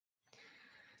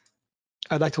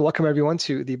I'd like to welcome everyone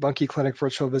to the Buncke Clinic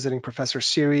Virtual Visiting Professor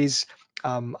Series.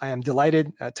 I am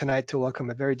delighted tonight to welcome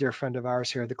a very dear friend of ours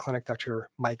here at the clinic, Dr.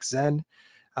 Mike Zenn,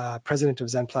 president of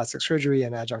Zenn Plastic Surgery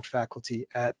and adjunct faculty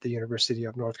at the University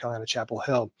of North Carolina, Chapel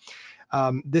Hill.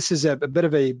 This is a bit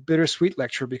of a bittersweet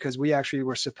lecture because we actually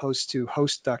were supposed to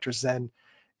host Dr. Zenn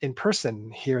in person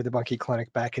here at the Buncke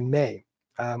Clinic back in May.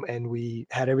 And we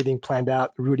had everything planned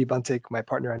out. Rudy Buntic, my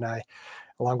partner, and I,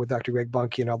 along with Dr. Greg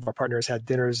Buncke and all of our partners, had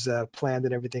dinners planned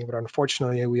and everything, but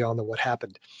unfortunately, we all know what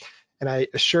happened. And I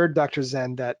assured Dr.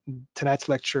 Zenn that tonight's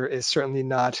lecture is certainly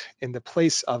not in the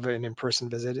place of an in-person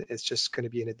visit. It's just going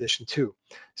to be in addition to.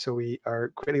 So we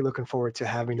are greatly looking forward to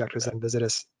having Dr. Zenn visit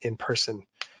us in person,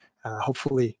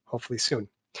 hopefully soon.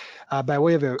 By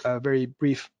way of a very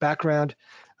brief background,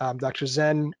 Dr.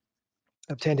 Zenn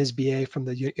obtained his BA from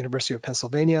the University of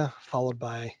Pennsylvania, followed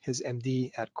by his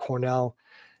MD at Cornell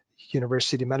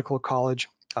University Medical College.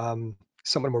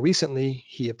 Somewhat more recently,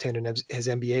 he obtained his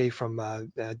MBA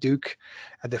from Duke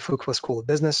at the Fuqua School of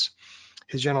Business.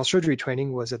 His general surgery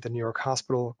training was at the New York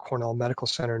Hospital, Cornell Medical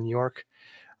Center in New York,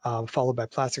 followed by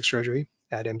plastic surgery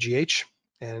at MGH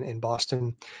and in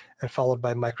Boston, and followed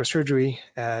by microsurgery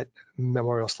at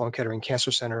Memorial Sloan Kettering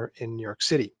Cancer Center in New York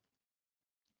City.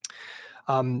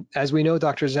 As we know,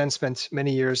 Dr. Zenn spent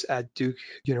many years at Duke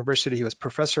University. He was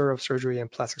professor of surgery and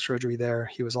plastic surgery there.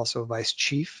 He was also vice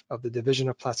chief of the division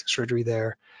of plastic surgery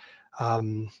there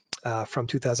from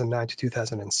 2009 to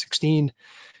 2016.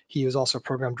 He was also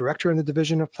program director in the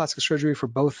division of plastic surgery for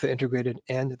both the integrated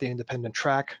and the independent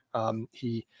track.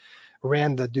 He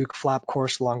ran the Duke flap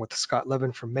course along with Scott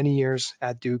Levin for many years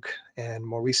at Duke, and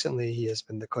more recently he has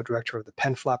been the co-director of the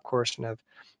Penn flap course, and have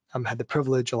had the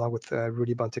privilege, along with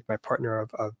Rudy Buntic, my partner,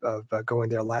 of going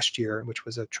there last year, which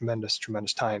was a tremendous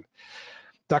time.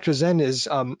 Dr. Zenn is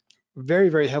very,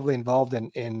 very heavily involved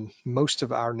in most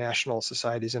of our national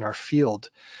societies in our field,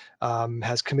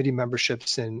 has committee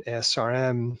memberships in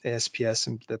ASRM, ASPS,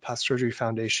 and the Plastic Surgery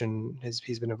Foundation.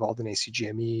 He's been involved in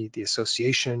ACGME, the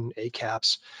association,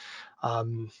 ACAPS,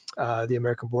 the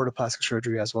American Board of Plastic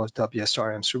Surgery, as well as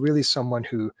WSRM. So really someone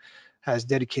who has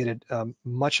dedicated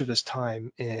much of his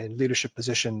time in leadership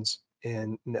positions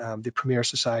in the premier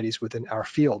societies within our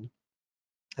field.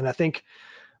 And I think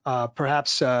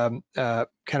perhaps kind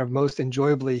of most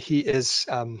enjoyably, he is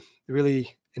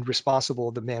really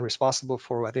the man responsible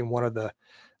for, I think, one of the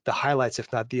highlights,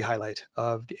 if not the highlight,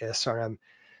 of the ASRM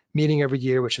meeting every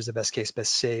year, which is the best case,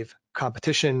 best save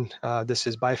competition. This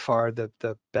is by far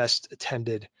the best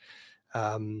attended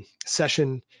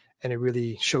session, and it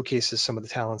really showcases some of the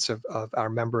talents of our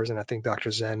members. And I think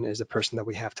Dr. Zenn is the person that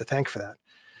we have to thank for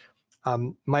that.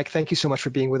 Mike, thank you so much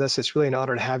for being with us. It's really an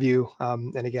honor to have you.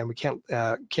 And again, we can't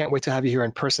wait to have you here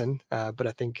in person. But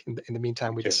I think in the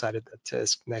meantime, we decided that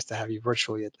it's nice to have you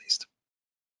virtually at least.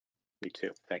 Me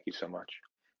too. Thank you so much.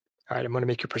 All right, I'm going to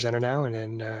make you presenter now, and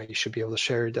then you should be able to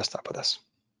share your desktop with us.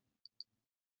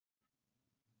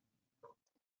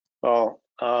 Well,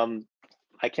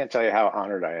 I can't tell you how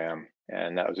honored I am.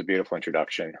 And that was a beautiful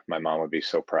introduction. My mom would be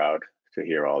so proud to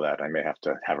hear all that. I may have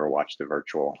to have her watch the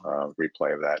virtual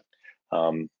replay of that.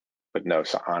 But no,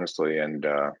 so honestly, and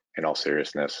in all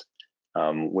seriousness,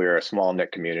 we're a small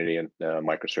knit community in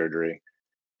microsurgery,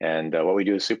 and what we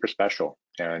do is super special.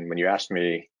 And when you asked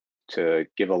me to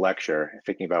give a lecture,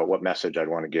 thinking about what message I'd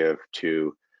want to give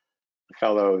to the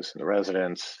fellows and the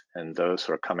residents and those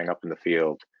who are coming up in the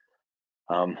field,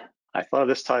 I thought of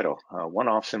this title,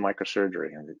 One-Offs in Microsurgery,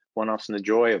 and One-Offs in the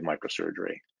Joy of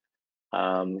Microsurgery,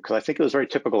 because I think it was very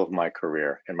typical of my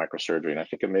career in microsurgery, and I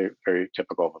think it may be very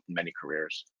typical of many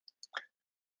careers.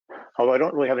 Although I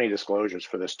don't really have any disclosures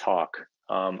for this talk,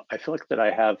 I feel like that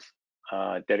I have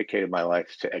dedicated my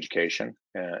life to education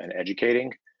and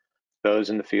educating those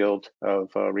in the field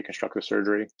of reconstructive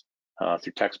surgery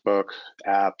through textbooks,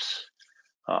 apps,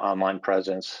 online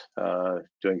presence,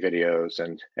 doing videos,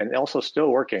 and also still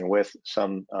working with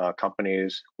some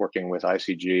companies, working with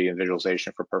ICG and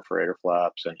visualization for perforator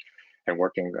flaps, and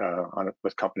working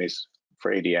with companies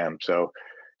for ADM. So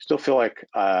still feel like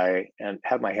I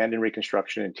have my hand in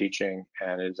reconstruction and teaching,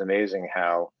 and it's amazing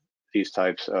how these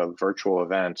types of virtual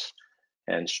events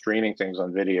and streaming things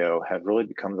on video have really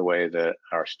become the way that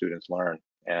our students learn,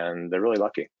 and they're really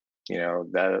lucky. You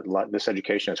know, this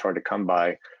education is hard to come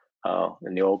by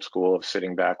in the old school of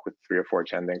sitting back with 3 or 4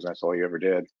 attendings, and that's all you ever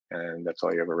did, and that's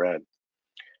all you ever read.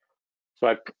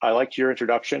 So I liked your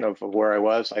introduction of where I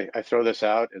was. I throw this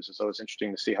out as it's always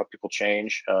interesting to see how people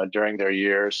change during their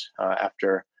years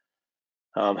after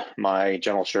my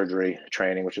general surgery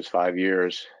training, which is 5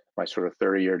 years. My sort of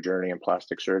 30-year journey in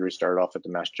plastic surgery started off at the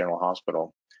Mass General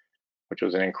Hospital, which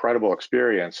was an incredible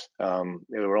experience.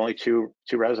 There were only two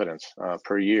residents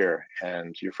per year,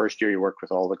 and your first year you worked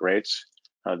with all the greats,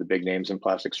 the big names in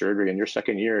plastic surgery, and your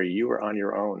second year you were on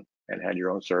your own and had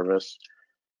your own service.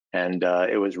 And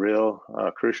it was real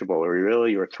crucible.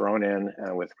 You were thrown in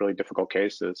with really difficult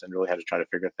cases and really had to try to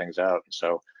figure things out.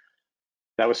 So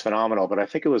that was phenomenal. But I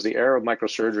think it was the era of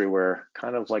microsurgery where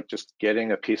kind of like just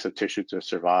getting a piece of tissue to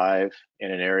survive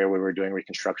in an area where we were doing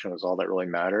reconstruction was all that really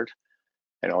mattered.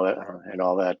 And all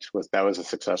that was a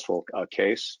successful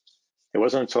case. It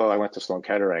wasn't until I went to Sloan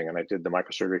Kettering and I did the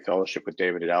microsurgery fellowship with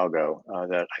David Hidalgo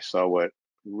that I saw what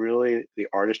really the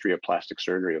artistry of plastic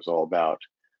surgery was all about.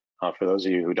 For those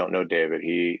of you who don't know David,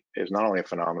 he is not only a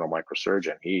phenomenal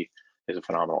microsurgeon, he is a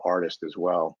phenomenal artist as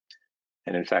well.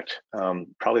 And in fact,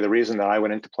 probably the reason that I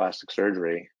went into plastic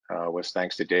surgery was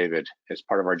thanks to David. As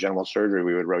part of our general surgery,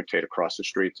 we would rotate across the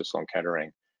street to Sloan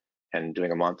Kettering and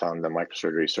doing a month on the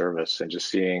microsurgery service and just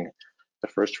seeing the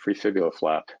first free fibula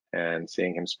flap and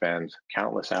seeing him spend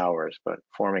countless hours, but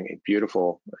forming a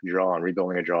beautiful jaw and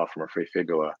rebuilding a jaw from a free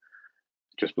fibula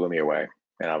just blew me away,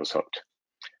 and I was hooked.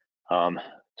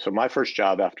 So my first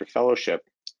job after fellowship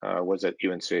was at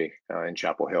UNC in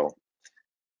Chapel Hill.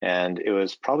 And it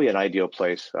was probably an ideal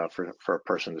place for a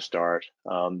person to start.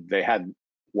 They had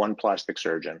one plastic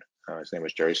surgeon. His name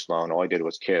was Jerry Sloan. All he did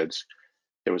was kids.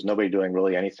 There was nobody doing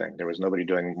really anything. There was nobody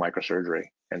doing microsurgery.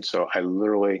 And so I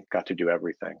literally got to do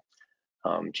everything.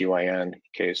 GYN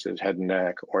cases, head and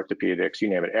neck, orthopedics, you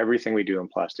name it, everything we do in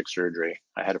plastic surgery.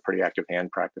 I had a pretty active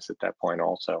hand practice at that point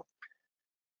also.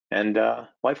 And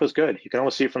life was good. You can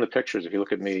almost see it from the pictures. If you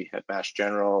look at me at Mass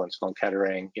General and Sloan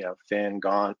Kettering, thin,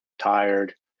 gaunt,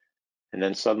 tired. And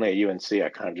then suddenly at UNC, I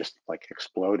kind of just like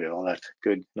exploded. All that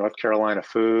good North Carolina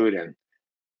food and,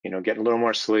 getting a little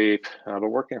more sleep, but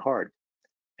working hard.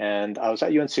 And I was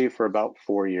at UNC for about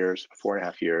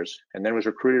 4.5 years, and then was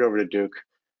recruited over to Duke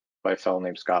by a fellow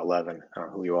named Scott Levin,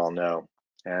 who you all know.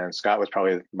 And Scott was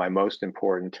probably my most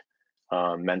important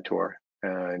mentor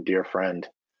and dear friend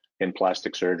in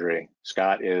plastic surgery.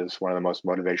 Scott is one of the most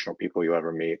motivational people you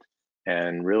ever meet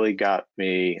and really got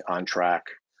me on track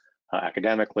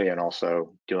academically and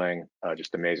also doing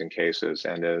just amazing cases.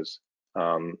 And as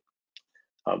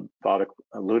Bob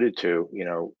alluded to,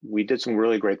 we did some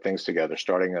really great things together,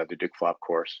 starting the Duke Flap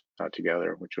course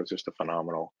together, which was just a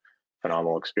phenomenal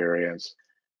experience.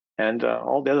 And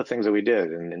all the other things that we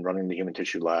did in running the human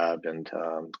tissue lab and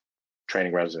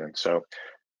training residents. So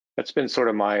that's been sort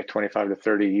of my 25 to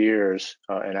 30 years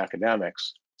in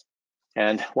academics.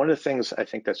 And one of the things I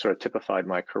think that sort of typified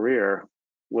my career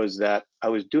was that I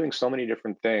was doing so many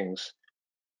different things,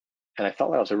 and I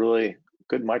felt like I was a really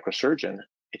good microsurgeon.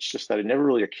 It's just that I never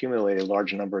really accumulated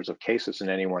large numbers of cases in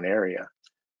any one area.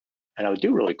 And I would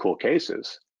do really cool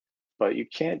cases, but you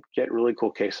can't get really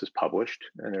cool cases published.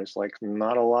 And there's like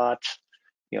not a lot,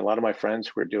 a lot of my friends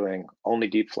who were doing only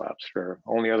deep flaps or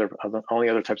only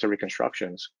other types of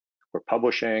reconstructions were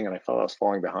publishing, and I felt I was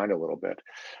falling behind a little bit.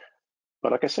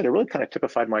 But like I said, it really kind of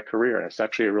typified my career, and it's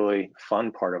actually a really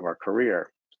fun part of our career.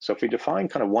 So if we define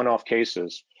kind of one-off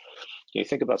cases, you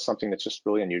think about something that's just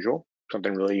really unusual,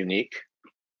 something really unique,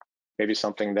 maybe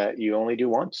something that you only do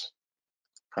once,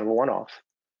 kind of a one-off.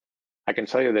 I can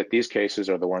tell you that these cases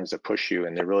are the ones that push you,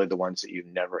 and they're really the ones that you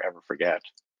never, ever forget.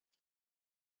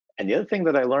 And the other thing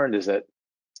that I learned is that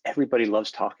everybody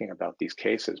loves talking about these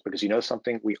cases because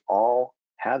something, we all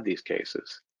have these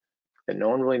cases that no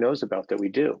one really knows about that we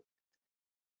do,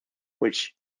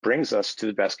 which brings us to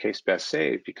the best case, best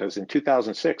saved, because in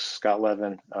 2006, Scott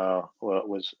Levin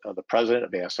was the president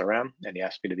of ASRM, and he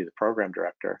asked me to be the program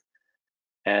director.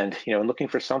 And, looking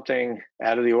for something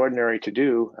out of the ordinary to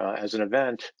do as an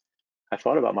event, I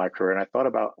thought about my career, and I thought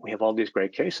about, we have all these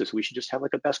great cases. We should just have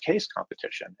like a best case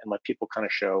competition and let people kind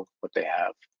of show what they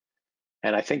have.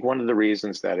 And I think one of the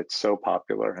reasons that it's so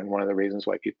popular and one of the reasons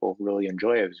why people really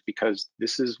enjoy it is because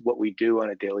this is what we do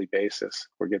on a daily basis.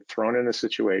 We get thrown in a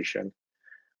situation.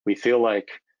 We feel like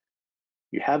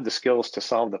you have the skills to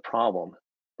solve the problem,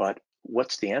 but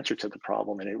what's the answer to the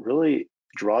problem? And it really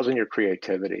draws on your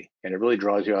creativity, and it really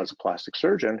draws you out as a plastic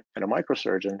surgeon and a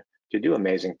microsurgeon to do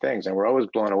amazing things. And we're always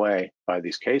blown away by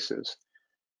these cases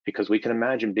because we can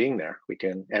imagine being there.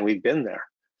 And we've been there.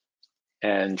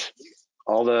 And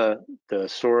all the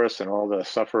sores and all the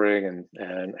suffering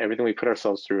and everything we put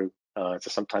ourselves through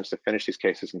sometimes to finish these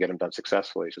cases and get them done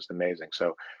successfully is just amazing.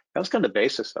 So that was kind of the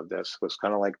basis of this, was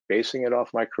kind of like basing it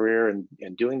off my career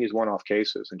and doing these one-off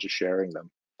cases and just sharing them.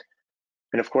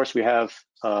 And of course, we have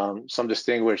some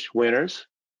distinguished winners.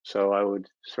 So I would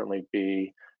certainly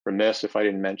be remiss if I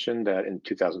didn't mention that in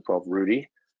 2012, Rudy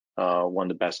won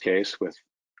the best case with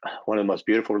one of the most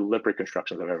beautiful lip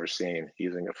reconstructions I've ever seen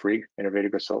using a free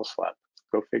innervated gracilis flap.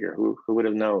 Go figure, who would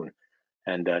have known?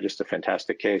 And just a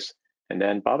fantastic case. And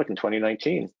then Babak in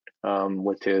 2019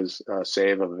 with his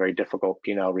save of a very difficult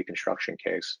penile reconstruction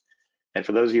case. And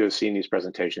for those of you who have seen these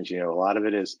presentations, you know, a lot of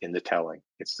it is in the telling.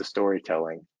 It's the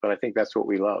storytelling. But I think that's what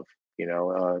we love, you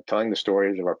know, telling the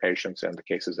stories of our patients and the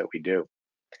cases that we do.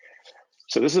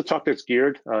 So this is a talk that's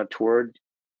geared toward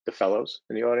the fellows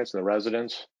in the audience and the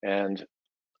residents. And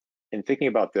in thinking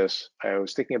about this, I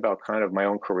was thinking about kind of my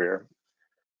own career.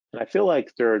 And I feel like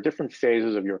there are different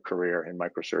phases of your career in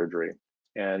microsurgery.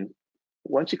 And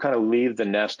once you kind of leave the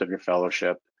nest of your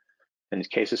fellowship, and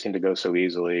cases seem to go so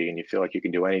easily, and you feel like you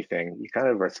can do anything, you kind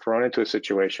of are thrown into a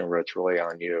situation where it's really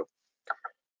on you.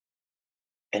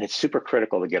 And it's super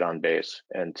critical to get on base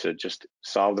and to just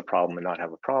solve the problem and not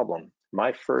have a problem.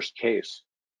 My first case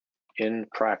in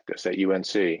practice at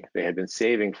UNC, they had been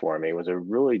saving for me, was a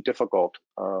really difficult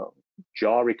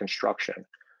jaw reconstruction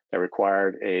that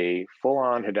required a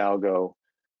full-on Hidalgo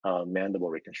mandible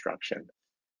reconstruction.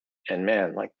 And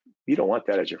man, like, you don't want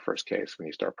that as your first case when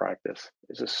you start practice.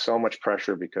 There's just so much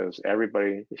pressure because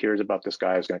everybody hears about this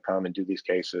guy who's going to come and do these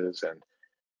cases,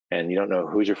 and you don't know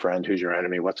who's your friend, who's your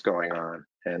enemy, what's going on.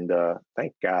 And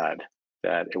thank God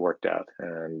that it worked out,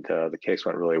 and the case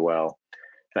went really well.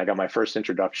 And I got my first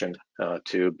introduction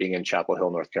to being in Chapel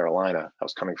Hill, North Carolina. I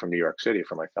was coming from New York City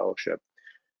for my fellowship.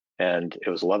 And it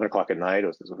was 11 o'clock at night.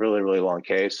 It was a really, really long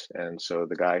case. And so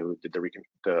the guy who did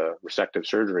the resective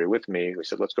surgery with me, we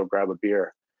said, let's go grab a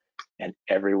beer. And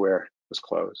everywhere was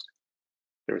closed.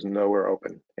 There was nowhere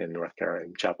open in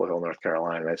Chapel Hill, North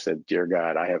Carolina. And I said, dear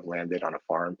God, I have landed on a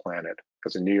foreign planet.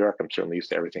 Because in New York, I'm certainly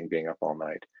used to everything being up all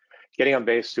night. Getting on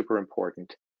base, super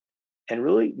important. And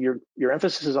really, your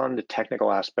emphasis is on the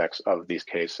technical aspects of these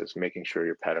cases, making sure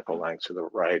your pedicle lengths are the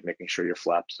right, making sure your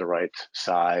flap's the right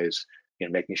size, you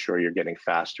know, making sure you're getting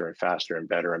faster and faster and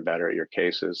better at your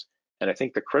cases. And I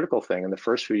think the critical thing in the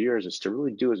first few years is to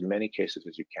really do as many cases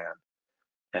as you can.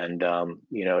 And,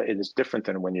 you know, it is different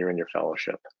than when you're in your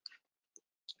fellowship.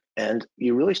 And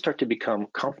you really start to become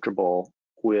comfortable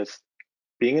with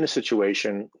being in a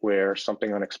situation where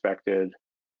something unexpected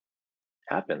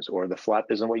happens, or the flap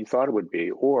isn't what you thought it would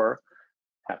be, or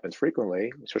happens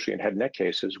frequently, especially in head and neck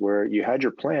cases, where you had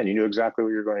your plan, you knew exactly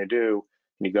what you're going to do,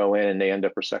 and you go in and they end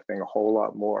up resecting a whole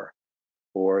lot more,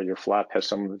 or your flap has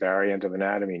some variant of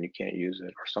anatomy and you can't use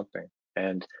it or something.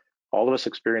 And all of us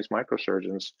experienced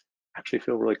microsurgeons actually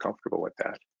feel really comfortable with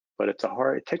that. But it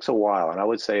takes a while. And I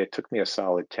would say it took me a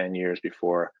solid 10 years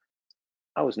before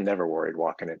I was never worried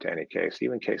walking into any case,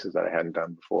 even cases that I hadn't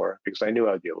done before, because I knew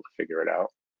I'd be able to figure it out.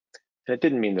 And it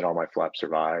didn't mean that all my flaps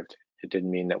survived. It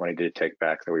didn't mean that when I did a take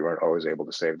back that we weren't always able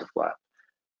to save the flap.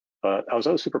 But I was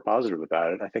always super positive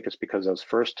about it. I think it's because those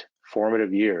first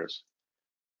formative years.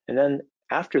 And then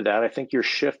after that, I think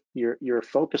your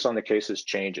focus on the cases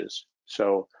changes.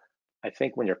 So I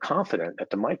think when you're confident that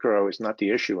the micro is not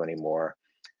the issue anymore,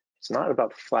 it's not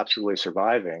about flaps really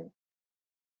surviving.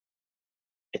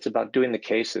 It's about doing the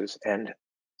cases. And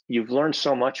you've learned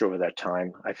so much over that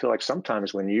time. I feel like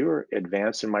sometimes when you're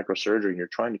advanced in microsurgery and you're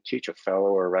trying to teach a fellow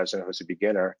or a resident who's a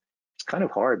beginner, it's kind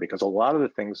of hard because a lot of the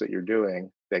things that you're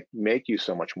doing that make you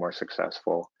so much more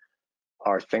successful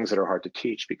are things that are hard to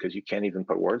teach because you can't even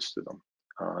put words to them.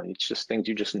 It's just things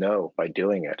you just know by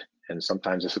doing it. And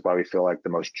sometimes this is why we feel like the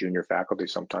most junior faculty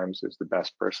sometimes is the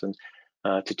best person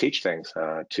to teach things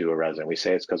to a resident. We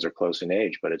say it's because they're close in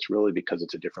age, but it's really because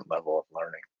it's a different level of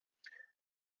learning.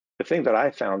 The thing that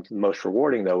I found most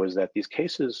rewarding, though, is that these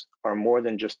cases are more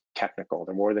than just technical.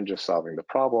 They're more than just solving the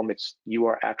problem. You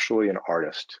are actually an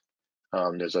artist.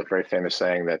 There's a very famous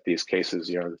saying that these cases,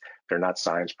 you know, they're not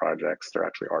science projects, they're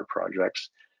actually art projects.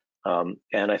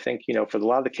 And I think, you know, for a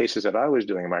lot of the cases that I was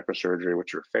doing in microsurgery,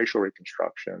 which are facial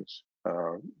reconstructions,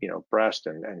 you know, breast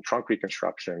and trunk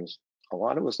reconstructions, a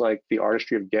lot of it was like the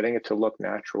artistry of getting it to look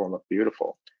natural and look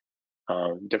beautiful,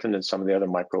 different than some of the other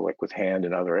micro, like with hand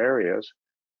and other areas.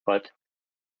 But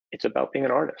it's about being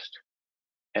an artist.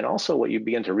 And also what you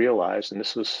begin to realize, and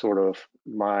this was sort of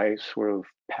my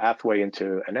pathway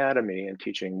into anatomy and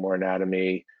teaching more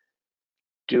anatomy,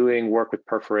 doing work with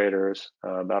perforators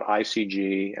about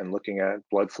ICG and looking at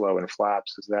blood flow and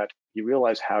flaps, is that you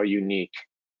realize how unique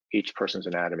each person's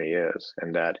anatomy is,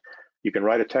 and that you can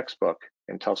write a textbook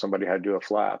and tell somebody how to do a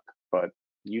flap, but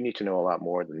you need to know a lot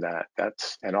more than that.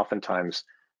 And oftentimes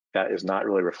that is not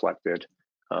really reflected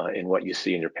in what you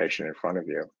see in your patient in front of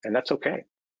you, and that's okay.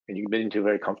 And you can be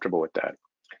very comfortable with that.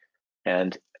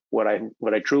 And what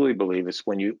I truly believe is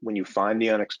when you find the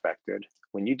unexpected,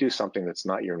 when you do something that's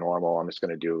not your normal, I'm just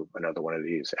going to do another one of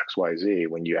these XYZ.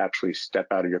 When you actually step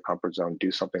out of your comfort zone,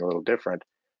 do something a little different,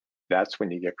 that's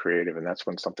when you get creative, and that's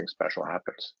when something special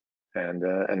happens.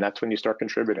 And that's when you start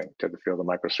contributing to the field of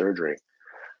microsurgery.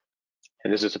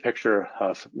 And this is a picture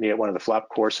of me at one of the flap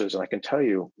courses. And I can tell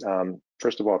you,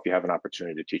 first of all, if you have an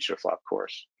opportunity to teach a flap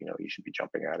course, you should be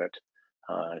jumping at it.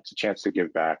 It's a chance to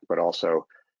give back, but also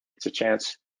it's a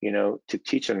chance, to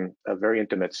teach in a very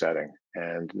intimate setting.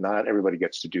 And not everybody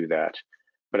gets to do that.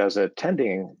 But as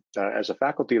attending, as a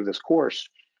faculty of this course,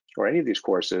 or any of these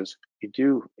courses, you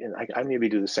do, and I maybe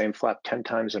do the same flap 10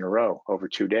 times in a row over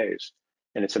 2 days.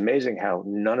 And it's amazing how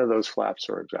none of those flaps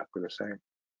are exactly the same.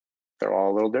 They're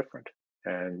all a little different.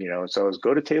 And, so as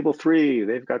go to table 3,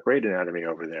 they've got great anatomy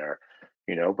over there,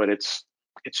 but it's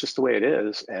just the way it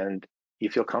is. And you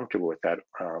feel comfortable with that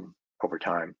over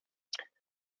time.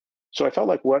 So I felt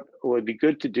like what would be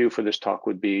good to do for this talk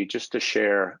would be just to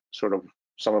share sort of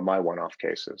some of my one-off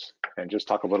cases and just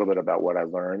talk a little bit about what I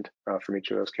learned from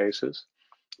each of those cases,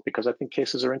 because I think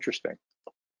cases are interesting.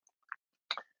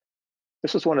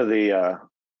 This was one of the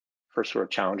first sort of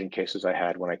challenging cases I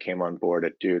had when I came on board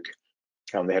at Duke.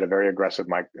 They had a very aggressive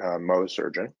Mohs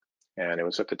surgeon, and it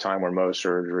was at the time where Mohs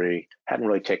surgery hadn't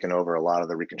really taken over a lot of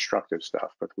the reconstructive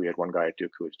stuff, but we had one guy at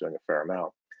Duke who was doing a fair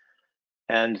amount.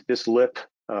 And this lip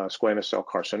squamous cell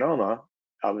carcinoma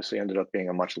obviously ended up being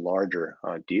a much larger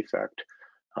defect.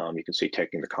 You can see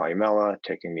taking the columella,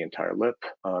 taking the entire lip,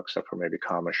 except for maybe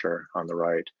commissure on the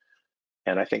right.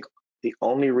 And I think the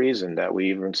only reason that we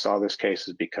even saw this case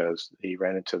is because he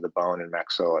ran into the bone in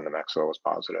maxilla, and the maxilla was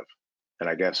positive. And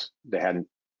I guess they hadn't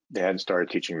started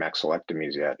teaching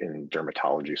maxillectomies yet in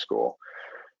dermatology school.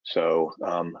 So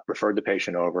referred the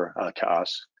patient over to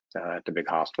us at the big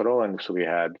hospital. And so we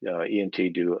had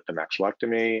ENT do the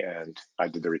maxillectomy, and I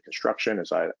did the reconstruction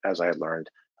as I had learned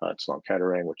at Sloan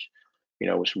Kettering, which,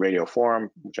 was radioform,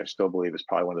 which I still believe is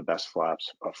probably one of the best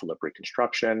flaps for lip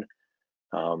reconstruction.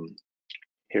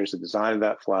 Here's the design of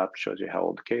that flap, shows you how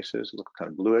old the case is. It looks kind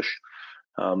of bluish,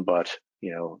 but,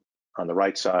 on the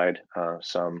right side,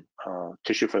 some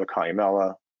tissue for the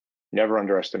columella. Never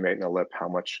underestimate in the lip how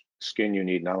much skin you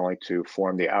need, not only to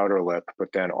form the outer lip,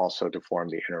 but then also to form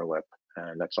the inner lip.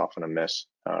 And that's often a miss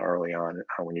early on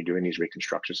when you're doing these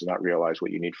reconstructions, to not realize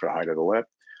what you need for the height of the lip,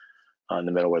 in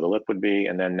the middle where the lip would be.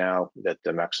 And then now that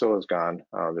the maxilla is gone,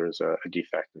 there's a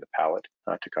defect in the palate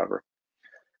to cover.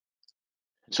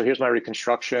 So here's my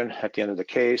reconstruction at the end of the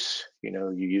case.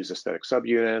 You use aesthetic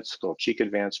subunits, little cheek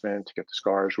advancement to get the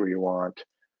scars where you want.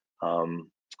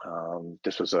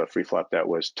 This was a free flap that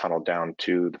was tunneled down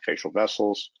to the facial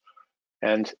vessels.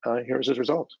 And here's his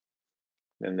result.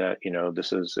 And that,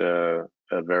 this is a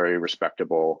very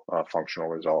respectable functional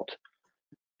result.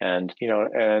 And,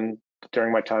 and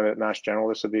during my time at Mass General,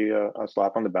 this would be a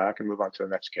slap on the back and move on to the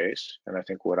next case. And I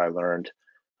think what I learned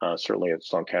certainly at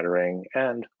Sloan Kettering,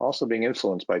 and also being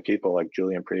influenced by people like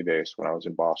Julian Prebase when I was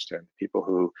in Boston, people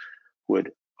who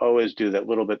would always do that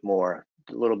little bit more,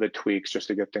 little bit tweaks just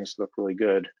to get things to look really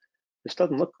good. This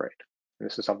doesn't look great. And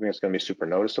this is something that's going to be super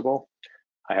noticeable.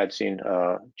 I had seen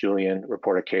Julian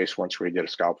report a case once where he did a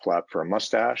scalp flap for a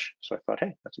mustache. So I thought,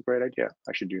 hey, that's a great idea.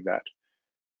 I should do that.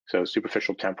 So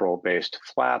superficial temporal based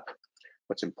flap.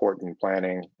 What's important in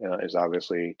planning is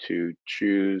obviously to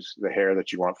choose the hair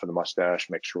that you want for the mustache,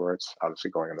 make sure it's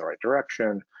obviously going in the right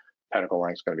direction. Pedicle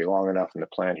length is going to be long enough, and the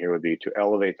plan here would be to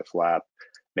elevate the flap,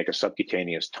 make a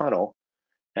subcutaneous tunnel,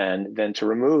 and then to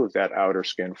remove that outer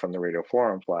skin from the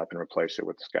radioforum flap and replace it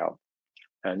with the scalp.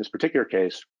 And in this particular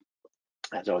case,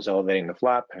 as I was elevating the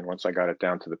flap, and once I got it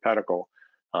down to the pedicle,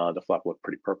 the flap looked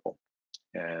pretty purple.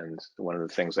 And one of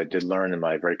the things I did learn in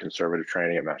my very conservative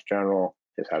training at Mass General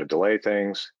is how to delay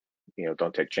things.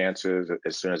 Don't take chances.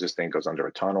 As soon as this thing goes under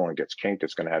a tunnel and gets kinked,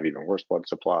 it's going to have even worse blood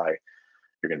supply.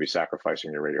 You're going to be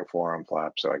sacrificing your radioforum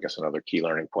flap. So I guess another key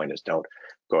learning point is don't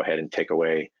go ahead and take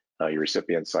away your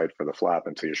recipient site for the flap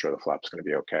until you're sure the flap's going to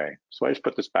be okay. So I just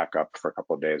put this back up for a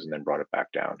couple of days and then brought it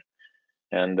back down,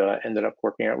 and ended up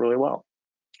working out really well.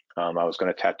 I was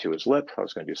going to tattoo his lip. I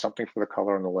was going to do something for the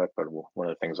color on the lip, but one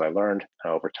of the things I learned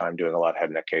over time doing a lot of head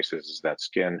and neck cases is that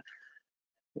skin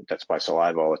that's by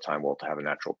saliva all the time will have a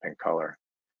natural pink color.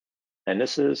 And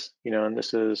this is,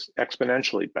 this is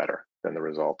exponentially better than the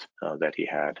result that he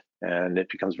had. And it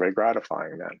becomes very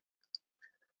gratifying then.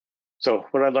 So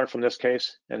what did I learn from this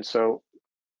case? And so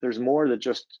there's more than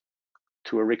just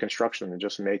to a reconstruction than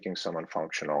just making someone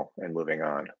functional and moving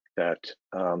on. That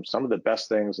some of the best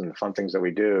things and the fun things that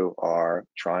we do are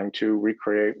trying to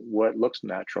recreate what looks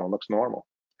natural and looks normal.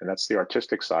 And that's the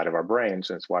artistic side of our brains,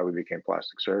 and it's why we became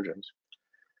plastic surgeons.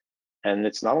 And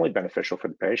it's not only beneficial for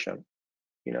the patient,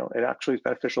 it actually is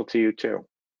beneficial to you too.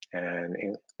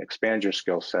 And expand your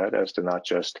skill set as to not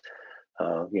just,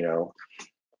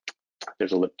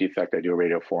 there's a lip defect, I do a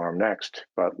radioform next,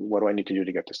 but what do I need to do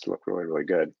to get this to look really, really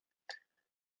good?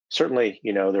 Certainly,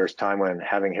 there's time when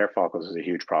having hair follicles is a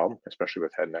huge problem, especially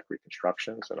with head and neck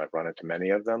reconstructions, and I've run into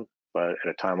many of them. But at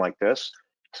a time like this,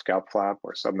 scalp flap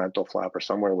or submental flap or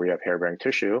somewhere where you have hair-bearing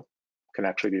tissue can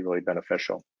actually be really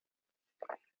beneficial.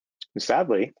 And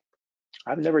sadly,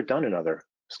 I've never done another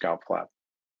scalp flap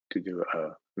to do a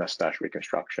mustache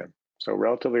reconstruction. So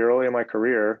relatively early in my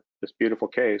career, this beautiful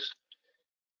case,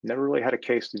 never really had a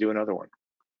case to do another one.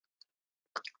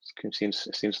 It seems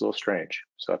a little strange.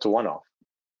 So that's a one-off.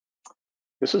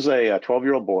 This is a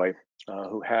 12-year-old boy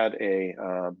who had a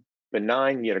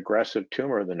benign yet aggressive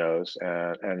tumor of the nose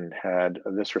and had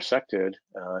this resected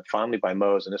finally by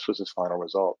Mohs, and this was his final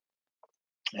result.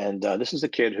 And this is a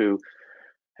kid who,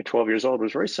 at 12 years old,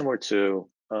 was very similar to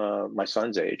my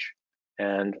son's age.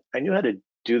 And I knew how to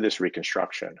do this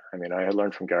reconstruction. I mean, I had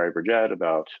learned from Gary Burgett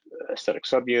about aesthetic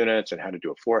subunits and how to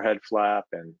do a forehead flap.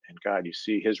 And God, you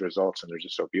see his results, and they're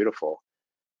just so beautiful.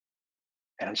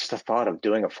 And just the thought of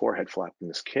doing a forehead flap in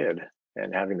this kid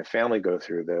and having the family go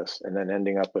through this and then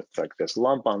ending up with like this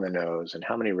lump on the nose and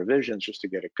how many revisions just to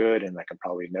get it good, and I can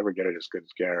probably never get it as good as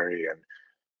Gary,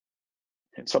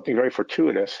 and something very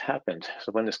fortuitous happened.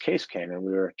 So when this case came and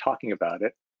we were talking about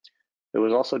it, it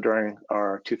was also during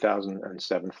our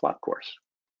 2007 flap course.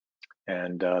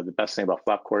 And the best thing about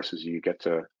flap course is you get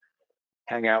to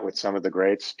hang out with some of the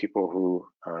greats, people who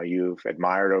you've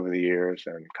admired over the years,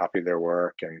 and copy their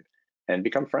work and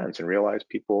become friends and realize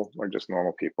people are just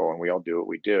normal people and we all do what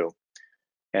we do.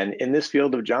 And in this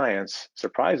field of giants,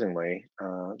 surprisingly,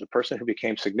 the person who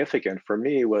became significant for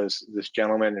me was this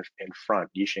gentleman in front,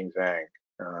 Yixing Zhang.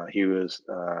 He was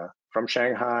from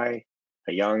Shanghai,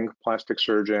 a young plastic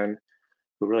surgeon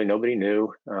who really nobody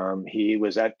knew. He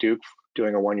was at Duke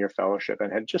doing a one-year fellowship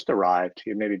and had just arrived.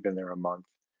 He had maybe been there a month.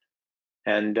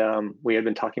 And we had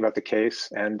been talking about the case,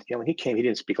 and when he came, he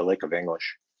didn't speak a lick of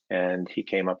English. And he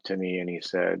came up to me and he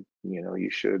said, you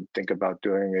should think about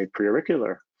doing a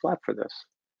preauricular flap for this.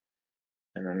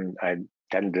 And then I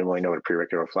didn't really know what a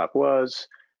preauricular flap was.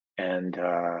 And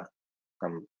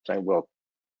I'm saying, well,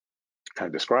 kind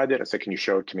of described it. I said, can you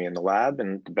show it to me in the lab?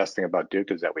 And the best thing about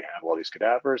Duke is that we have all these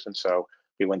cadavers. And so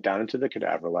we went down into the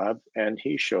cadaver lab and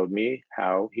he showed me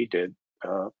how he did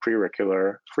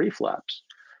preauricular free flaps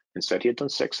and said he had done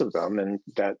 6 of them and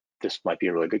that this might be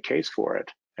a really good case for it.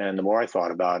 And the more I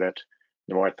thought about it,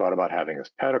 the more I thought about having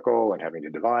this pedicle and having to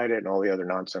divide it and all the other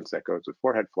nonsense that goes with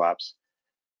forehead flaps,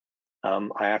 I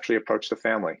actually approached the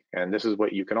family. And this is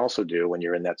what you can also do when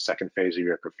you're in that second phase of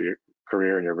your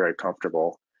career and you're very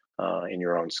comfortable in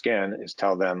your own skin, is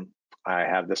tell them, I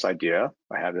have this idea.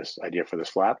 I have this idea for this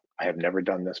flap. I have never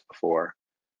done this before,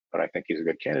 but I think he's a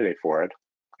good candidate for it,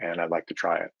 and I'd like to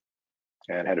try it.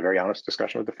 And had a very honest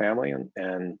discussion with the family,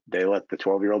 and they let the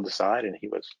 12-year-old decide, and he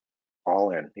was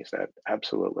all in. He said,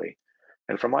 absolutely.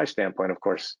 And from my standpoint, of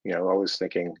course, always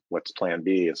thinking what's plan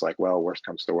B is like, well, worst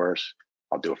comes to worst,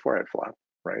 I'll do a forehead flap,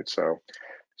 right?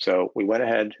 So we went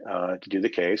ahead to do the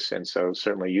case. And so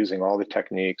certainly using all the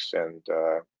techniques and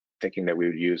thinking that we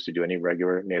would use to do any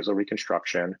regular nasal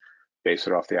reconstruction, base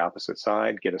it off the opposite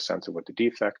side, get a sense of what the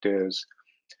defect is.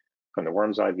 From the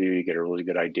worm's eye view, you get a really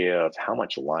good idea of how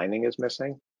much lining is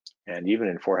missing. And even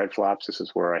in forehead flaps, this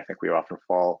is where I think we often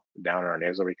fall down in our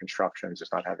nasal reconstructions,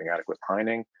 just not having adequate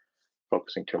lining,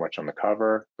 focusing too much on the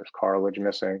cover. There's cartilage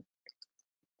missing.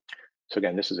 So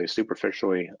again, this is a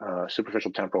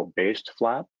superficial temporal based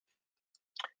flap.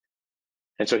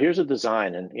 And so here's a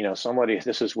design, and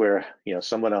this is where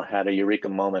someone had a eureka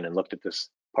moment and looked at this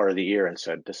part of the ear and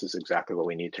said, this is exactly what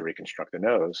we need to reconstruct the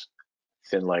nose.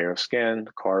 Thin layer of skin,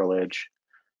 cartilage,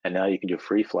 and now you can do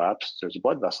free flaps. There's a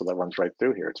blood vessel that runs right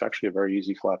through here. It's actually a very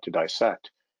easy flap to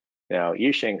dissect. Now,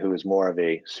 Yixing, who is more of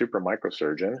a super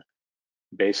microsurgeon,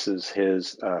 bases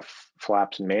his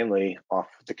flaps mainly off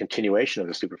the continuation of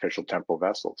the superficial temporal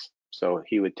vessels. So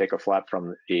he would take a flap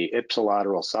from the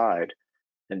ipsilateral side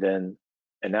and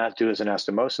that do as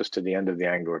anastomosis to the end of the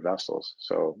angular vessels,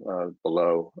 so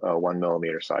below 1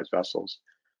 millimeter size vessels.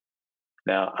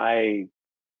 Now, I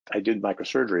did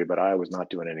microsurgery, but I was not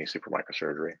doing any super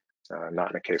microsurgery,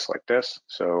 not in a case like this.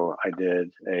 So I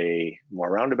did a more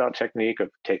roundabout technique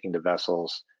of taking the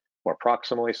vessels more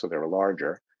proximally, so they were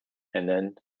larger, and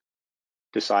then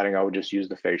deciding I would just use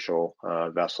the facial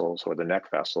vessels or the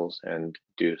neck vessels and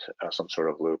do some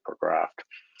sort of loop or graft.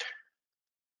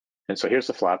 And so here's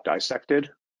the flap dissected.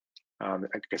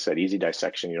 Like I said, easy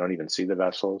dissection. You don't even see the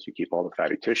vessels. You keep all the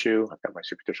fatty tissue. I've got my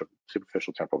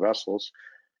superficial temporal vessels.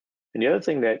 And the other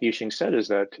thing that Yixing said is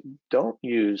that don't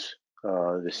use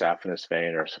the saphenous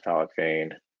vein or cephalate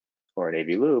vein or an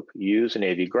AV loop, use an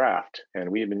AV graft.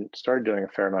 And we had started doing a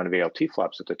fair amount of ALT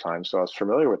flaps at the time, so I was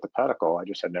familiar with the pedicle. I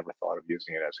just had never thought of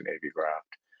using it as an AV graft.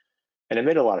 And it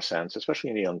made a lot of sense,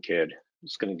 especially in a young kid.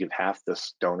 It's going to give half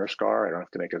this donor scar. I don't have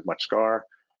to make as much scar.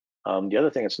 The other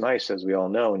thing that's nice, as we all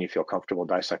know, when you feel comfortable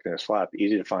dissecting this flap,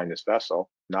 easy to find this vessel,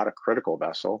 not a critical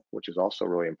vessel, which is also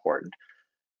really important.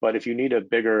 But if you need a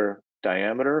bigger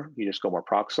diameter, you just go more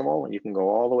proximal, and you can go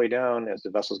all the way down as the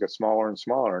vessels get smaller and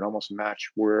smaller and almost match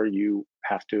where you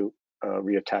have to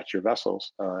reattach your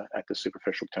vessels at the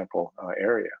superficial temporal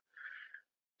area.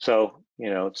 So,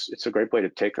 it's a great way to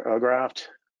take a graft.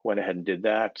 Went ahead and did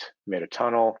that, made a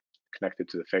tunnel, connected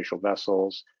to the facial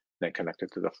vessels, then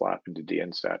connected to the flap and did the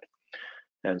inset.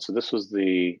 And so this was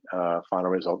the final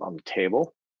result on the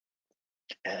table.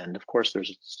 And of course,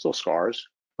 there's still scars,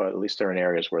 but at least they're in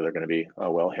areas where they're going to be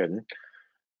well hidden.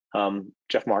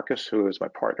 Jeff Marcus, who was my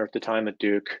partner at the time at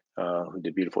Duke, who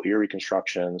did beautiful ear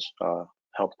reconstructions,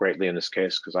 helped greatly in this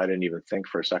case because I didn't even think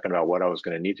for a second about what I was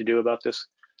going to need to do about this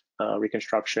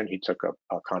reconstruction. He took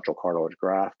a chondral cartilage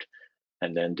graft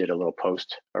and then did a little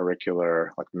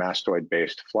post-auricular, like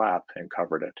mastoid-based flap and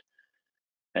covered it.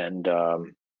 And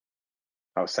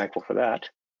I was thankful for that.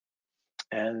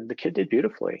 And the kid did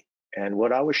beautifully. And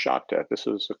what I was shocked at, this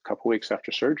was a couple weeks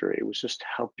after surgery, was just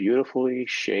how beautifully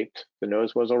shaped the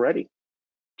nose was already.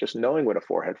 Just knowing what a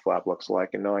forehead flap looks like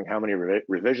and knowing how many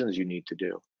revisions you need to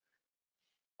do.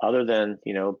 Other than,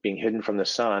 being hidden from the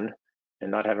sun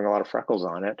and not having a lot of freckles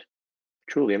on it,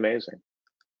 truly amazing.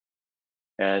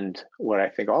 And what I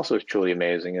think also is truly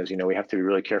amazing is, we have to be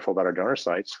really careful about our donor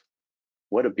sites.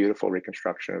 What a beautiful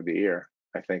reconstruction of the ear.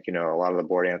 I think, a lot of the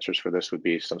board answers for this would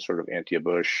be some sort of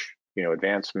anti-Bush,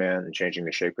 advancement and changing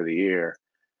the shape of the ear.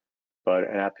 But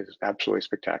absolutely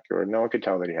spectacular. No one could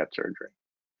tell that he had surgery.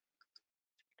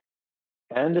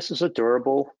 And this is a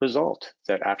durable result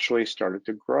that actually started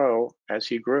to grow as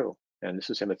he grew. And this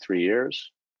is him at 3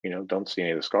 years. Don't see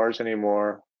any of the scars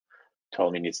anymore.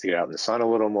 Told him he needs to get out in the sun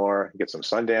a little more, get some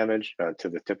sun damage to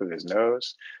the tip of his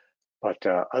nose. But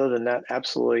other than that,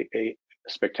 absolutely a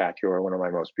spectacular, one of my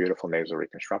most beautiful nasal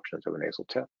reconstructions of the nasal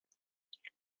tip.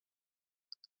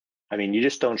 I mean, you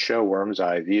just don't show worm's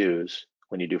eye views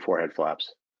when you do forehead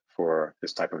flaps for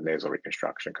this type of nasal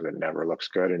reconstruction because it never looks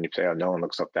good. And you say, oh, no one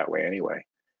looks up that way anyway.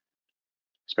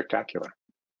 Spectacular.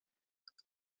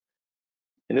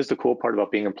 And this is the cool part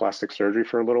about being in plastic surgery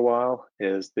for a little while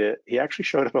is that he actually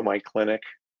showed up at my clinic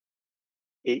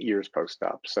 8 years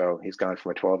post-op. So he's gone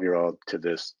from a 12-year-old to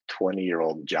this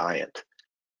 20-year-old giant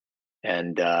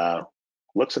and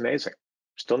looks amazing.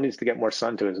 Still needs to get more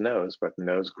sun to his nose, but the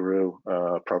nose grew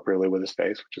appropriately with his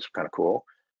face, which is kind of cool.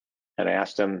 And I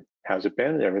asked him, how's it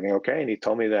been? Is everything okay? And he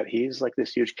told me that he's like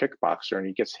this huge kickboxer and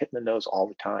he gets hit in the nose all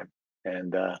the time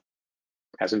and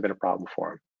hasn't been a problem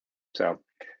for him. So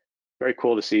very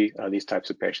cool to see these types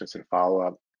of patients in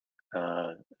follow-up.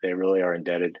 They really are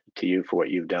indebted to you for what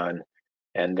you've done.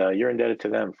 And you're indebted to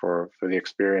them for the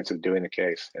experience of doing the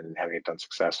case and having it done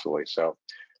successfully. So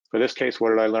for this case,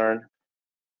 what did I learn?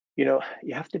 You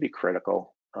have to be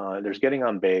critical. There's getting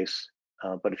on base,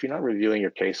 but if you're not reviewing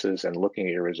your cases and looking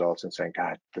at your results and saying,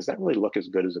 God, does that really look as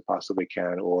good as it possibly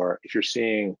can? Or if you're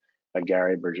seeing a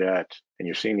Gary Burgett and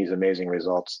you're seeing these amazing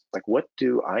results, like what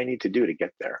do I need to do to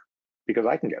get there? Because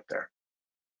I can get there.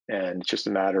 And it's just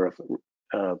a matter of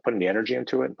putting the energy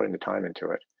into it and putting the time into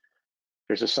it.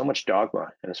 There's just so much dogma,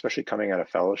 and especially coming out of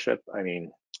fellowship. I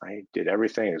mean, I did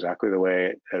everything exactly the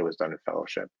way that it was done in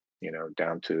fellowship,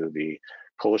 down to the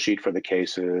pull sheet for the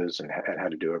cases and how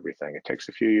to do everything. It takes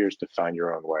a few years to find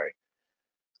your own way.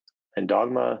 And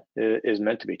dogma is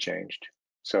meant to be changed.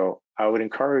 So I would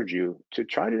encourage you to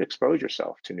try to expose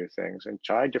yourself to new things and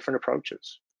try different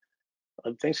approaches.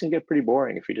 Things can get pretty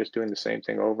boring if you're just doing the same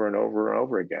thing over and over and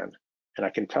over again. And I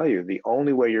can tell you, the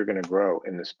only way you're going to grow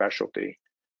in this specialty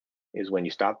is when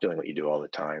you stop doing what you do all the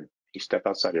time. You step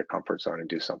outside your comfort zone and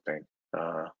do something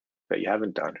that you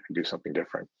haven't done and do something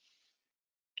different,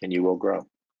 and you will grow.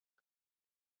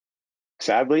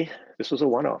 Sadly, this was a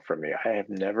one-off for me. I have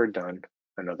never done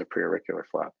another preauricular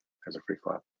flap as a free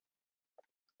flap.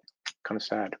 Kind of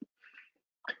sad.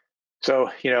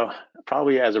 So,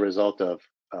 probably as a result of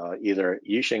either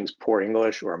Yuxing's poor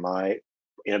English or my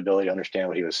inability to understand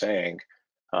what he was saying,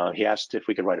 he asked if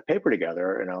we could write a paper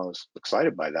together, and I was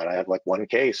excited by that. I have like one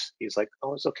case. He's like,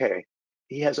 oh, it's okay.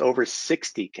 He has over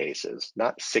 60 cases,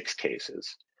 not 6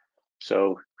 cases.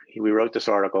 So we wrote this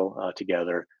article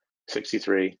together,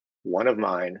 63, one of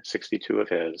mine, 62 of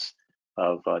his,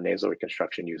 of nasal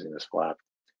reconstruction using this flap.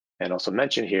 And also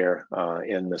mentioned here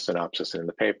in the synopsis and in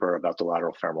the paper about the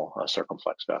lateral femoral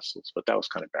circumflex vessels, but that was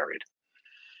kind of buried.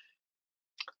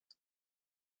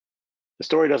 The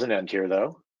story doesn't end here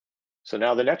though. So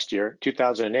now the next year,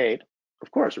 2008, of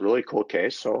course, a really cool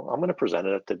case. So I'm going to present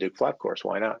it at the Duke flap course.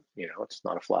 Why not? You know, it's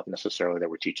not a flap necessarily that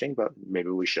we're teaching, but maybe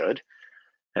we should.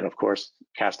 And of course,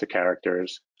 cast of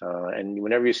characters. And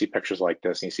whenever you see pictures like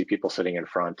this and you see people sitting in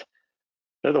front,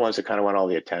 they're the ones that kind of want all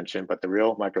the attention, but the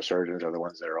real microsurgeons are the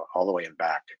ones that are all the way in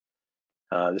back.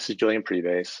 This is Julian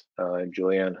Prevase.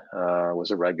 Julian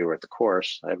was a regular at the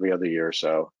course every other year or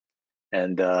so.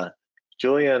 And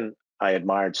Julian, I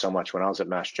admired so much when I was at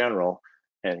Mass General,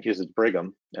 and he was at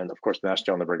Brigham. And of course, Mass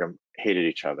General and the Brigham hated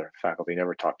each other. Faculty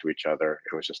never talked to each other.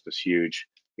 It was just this huge,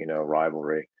 you know,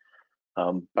 rivalry.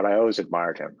 But I always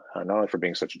admired him, not only for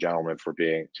being such a gentleman, for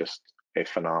being just a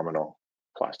phenomenal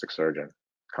plastic surgeon,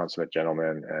 consummate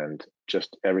gentleman, and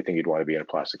just everything you'd want to be in a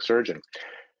plastic surgeon.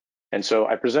 And so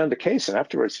I presented the case, and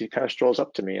afterwards he kind of strolls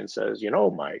up to me and says, you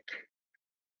know, Mike,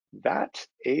 that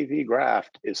AV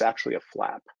graft is actually a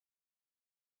flap.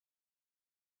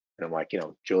 And I'm like, you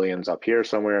know, Julian's up here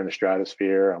somewhere in the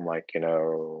stratosphere. I'm like, you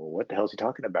know, what the hell is he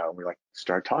talking about? And we like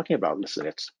start talking about, listen,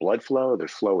 it's blood flow,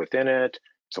 there's flow within it,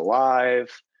 it's alive.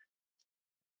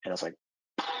 And I was like,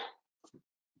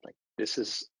 this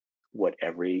is what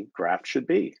every graft should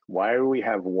be. Why do we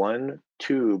have one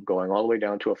tube going all the way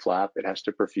down to a flap? It has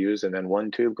to perfuse, and then one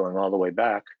tube going all the way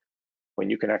back, when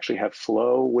you can actually have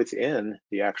flow within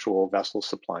the actual vessel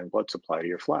supplying blood supply to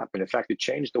your flap. And in fact, it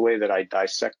changed the way that I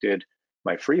dissected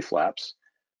my free flaps.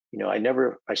 You know,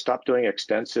 I stopped doing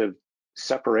extensive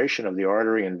separation of the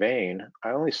artery and vein. I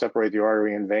only separate the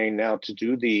artery and vein now to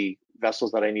do the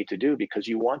vessels that I need to do, because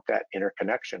you want that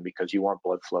interconnection, because you want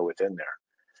blood flow within there.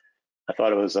 I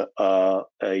thought it was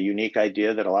a unique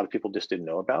idea that a lot of people just didn't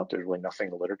know about. There's really nothing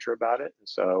in the literature about it. And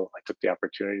so I took the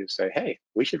opportunity to say, hey,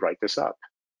 we should write this up.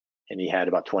 And he had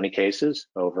about 20 cases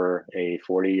over a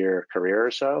 40-year career or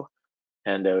so.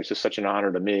 And it was just such an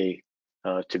honor to me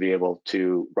to be able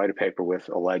to write a paper with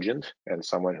a legend and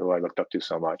someone who I looked up to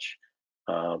so much.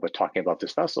 But talking about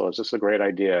this vessel is just a great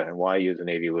idea, and why use an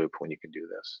AV loop when you can do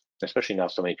this, especially now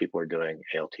so many people are doing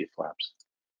ALT flaps.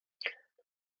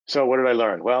 So what did I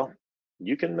learn? Well,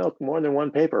 you can milk more than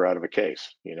one paper out of a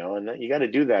case, you know, and you got to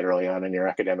do that early on in your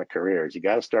academic careers. You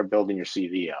got to start building your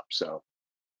CV up. So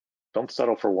don't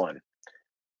settle for one.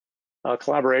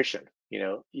 Collaboration, you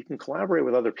know, you can collaborate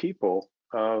with other people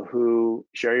who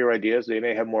share your ideas. They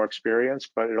may have more experience,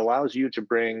 but it allows you to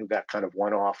bring that kind of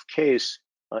one-off case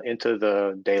into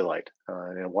the daylight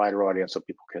in a wider audience, so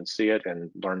people can see it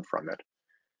and learn from it.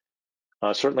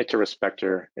 Certainly to respect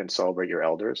and celebrate your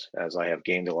elders, as I have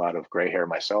gained a lot of gray hair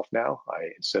myself now. I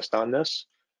insist on this.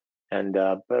 And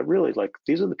but really, like,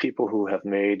 these are the people who have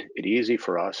made it easy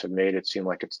for us and made it seem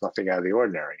like it's nothing out of the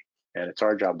ordinary. And it's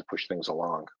our job to push things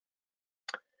along.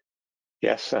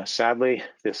 Yes, sadly,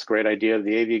 this great idea of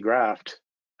the AV graft,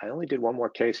 I only did one more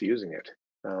case using it.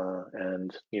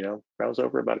 And, you know, that was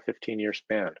over about a 15-year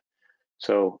span.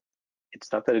 So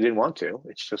it's not that I didn't want to,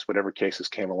 it's just whatever cases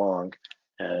came along.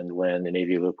 And when an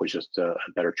AV loop was just a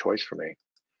better choice for me.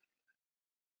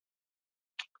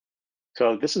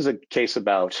 So this is a case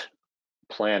about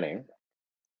planning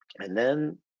and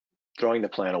then throwing the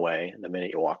plan away the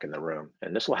minute you walk in the room.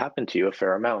 And this will happen to you a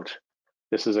fair amount.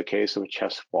 This is a case of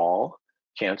chest wall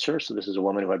cancer. So this is a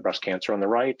woman who had breast cancer on the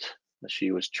right.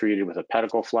 She was treated with a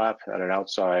pedicle flap at an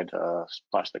outside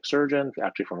plastic surgeon,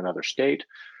 actually from another state.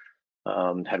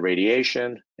 Had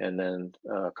radiation, and then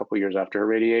a couple years after her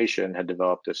radiation had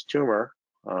developed this tumor,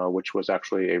 which was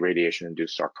actually a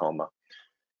radiation-induced sarcoma.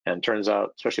 And turns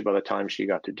out, especially by the time she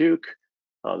got to Duke,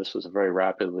 this was a very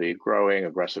rapidly growing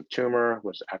aggressive tumor,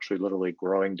 was actually literally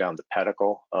growing down the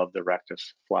pedicle of the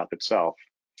rectus flap itself.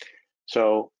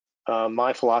 So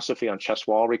my philosophy on chest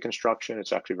wall reconstruction,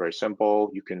 it's actually very simple.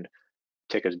 You can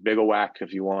take as big a whack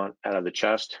as you want out of the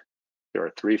chest. There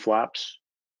are 3 flaps: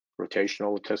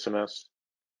 rotational latissimus,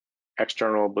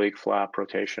 external oblique flap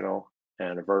rotational,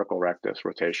 and a vertical rectus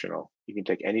rotational. You can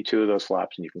take any 2 of those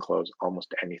flaps and you can close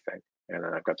almost anything. And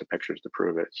then I've got the pictures to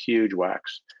prove it. Huge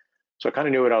whacks. So I kind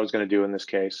of knew what I was going to do in this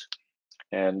case.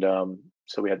 And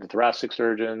so we had the thoracic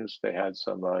surgeons, they had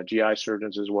some GI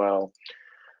surgeons as well.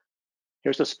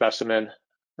 Here's the specimen.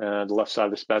 The left side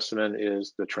of the specimen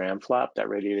is the tram flap, that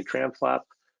radiated tram flap.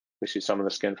 We see some of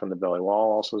the skin from the belly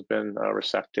wall also has been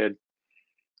resected.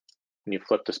 When you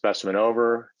flip the specimen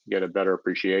over, you get a better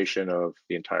appreciation of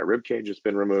the entire rib cage has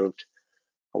been removed.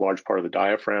 A large part of the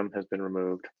diaphragm has been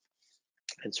removed,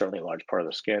 and certainly a large part of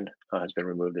the skin has been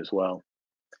removed as well.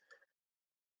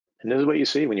 And this is what you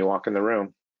see when you walk in the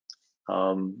room.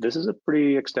 This is a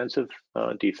pretty extensive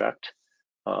defect.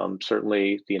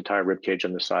 Certainly the entire rib cage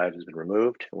on the side has been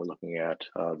removed, and we're looking at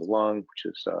the lung, which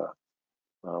is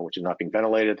which is not being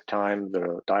ventilated at the time.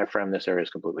 The diaphragm in this area is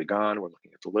completely gone. We're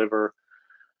looking at the liver.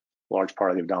 Large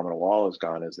part of the abdominal wall is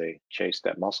gone as they chase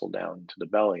that muscle down to the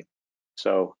belly.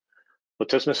 So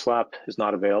latissimus flap is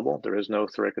not available. There is no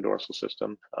thoracodorsal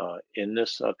system in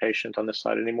this patient on this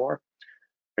side anymore.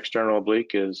 External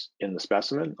oblique is in the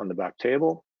specimen on the back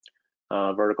table.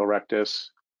 Vertical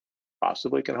rectus,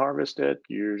 possibly can harvest it.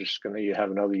 You're just you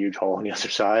have another huge hole on the other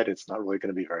side. It's not really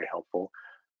going to be very helpful.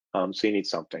 So you need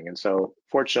something. And so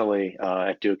fortunately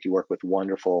at Duke, you work with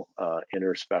wonderful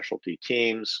interspecialty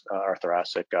teams. Our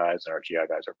thoracic guys and our GI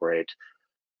guys are great.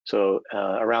 So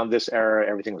around this era,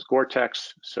 everything was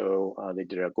Gore-Tex. So they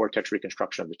did a Gore-Tex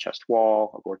reconstruction of the chest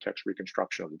wall, a Gore-Tex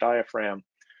reconstruction of the diaphragm,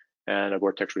 and a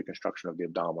Gore-Tex reconstruction of the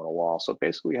abdominal wall. So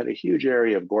basically we had a huge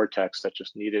area of Gore-Tex that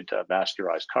just needed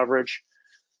vascularized coverage.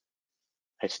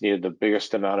 It's needed the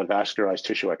biggest amount of vascularized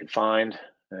tissue I could find.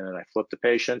 And I flipped the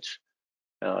patient,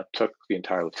 took the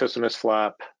entire latissimus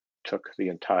flap, took the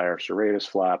entire serratus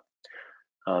flap.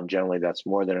 Generally, that's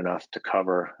more than enough to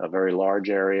cover a very large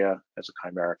area as a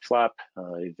chimeric flap.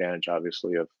 The advantage,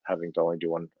 obviously, of having to only do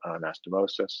one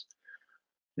anastomosis.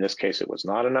 In this case, it was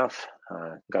not enough.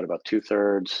 Got about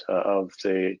 2/3 of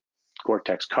the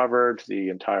Gore-Tex covered. The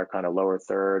entire kind of lower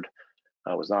third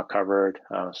was not covered.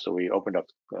 So we opened up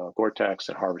Gore-Tex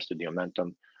and harvested the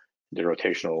omentum, did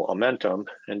rotational omentum,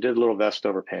 and did a little vest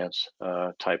over pants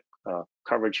type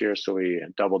coverage here. So we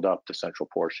doubled up the central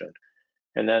portion.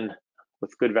 And then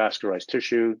with good vascularized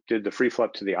tissue, did the free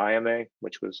flap to the IMA,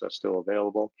 which was still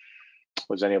available,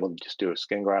 was then able to just do a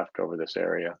skin graft over this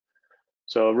area.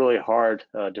 So a really hard,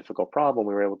 difficult problem.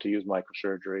 We were able to use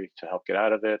microsurgery to help get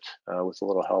out of it with a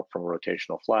little help from a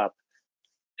rotational flap.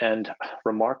 And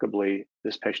remarkably,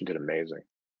 this patient did amazing.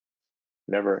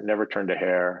 Never turned a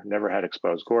hair, never had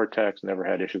exposed Gore-Tex, never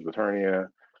had issues with hernia.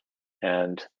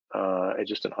 And it's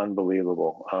just an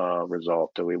unbelievable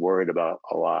result that we worried about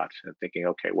a lot and thinking,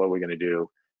 okay, what are we going to do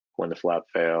when the flap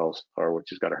fails, or we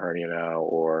just got a hernia now,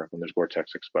 or when there's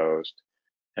Gore-Tex exposed?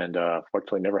 And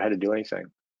fortunately, never had to do anything.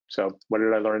 So what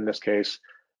did I learn in this case?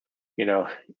 You know,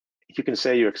 you can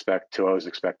say you expect to always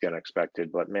expect the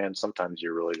unexpected, but man, sometimes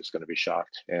you're really just going to be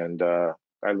shocked. And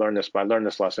I learned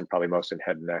this lesson probably most in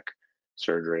head and neck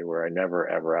surgery, where I never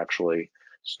ever actually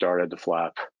started the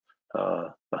flap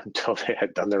until they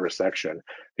had done their resection,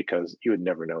 because you would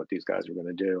never know what these guys were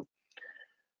going to do.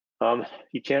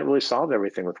 You can't really solve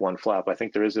everything with one flap. I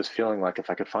think there is this feeling like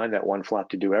if I could find that one flap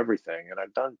to do everything, and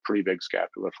I've done pretty big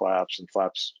scapular flaps and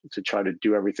flaps to try to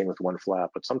do everything with one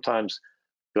flap, but sometimes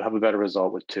you'll have a better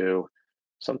result with two.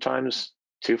 Sometimes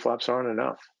two flaps aren't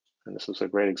enough, and this was a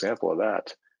great example of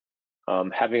that.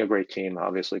 Having a great team,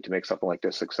 obviously, to make something like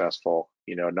this successful,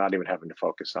 not even having to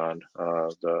focus on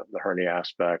the hernia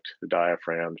aspect, the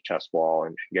diaphragm, the chest wall,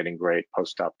 and getting great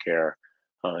post-op care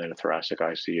in a thoracic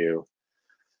ICU.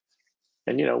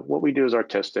 And what we do is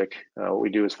artistic, what we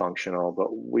do is functional,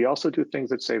 but we also do things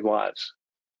that save lives.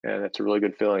 And it's a really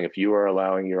good feeling if you are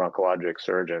allowing your oncologic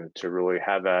surgeon to really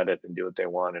have at it and do what they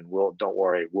want. And don't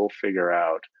worry, we'll figure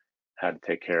out how to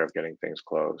take care of getting things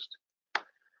closed.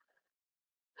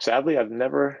 Sadly, I've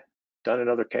never done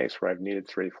another case where I've needed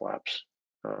 3 flaps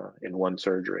in one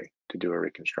surgery to do a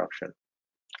reconstruction.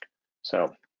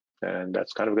 So, and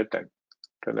that's kind of a good thing.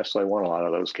 Don't necessarily want a lot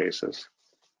of those cases.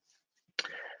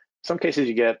 Some cases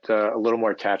you get a little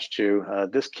more attached to.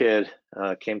 This kid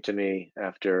came to me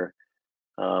after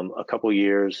a couple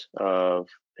years of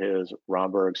his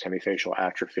Romberg's hemifacial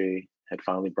atrophy had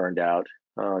finally burned out.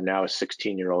 Now a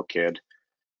 16-year-old kid.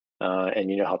 And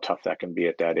you know how tough that can be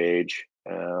at that age,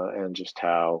 and just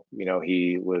how,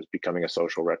 he was becoming a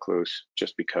social recluse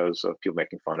just because of people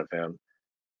making fun of him.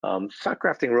 Fat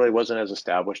grafting really wasn't as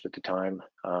established at the time.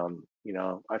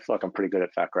 I feel like I'm pretty good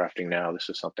at fat grafting now. This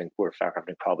is something where fat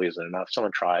grafting probably isn't enough.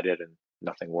 Someone tried it and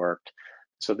nothing worked.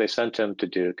 So they sent him to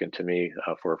Duke and to me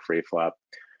for a free flap.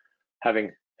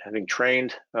 Having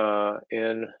trained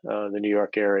in the New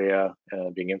York area,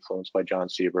 being influenced by John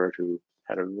Siebert, who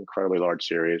had an incredibly large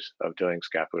series of doing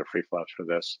scapular free flaps for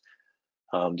this.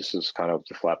 This is kind of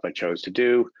the flap I chose to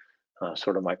do.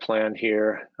 Sort of my plan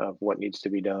here of what needs to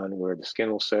be done, where the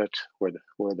skin will sit, where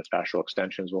the fascial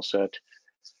extensions will sit.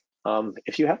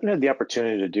 If you haven't had the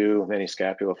opportunity to do many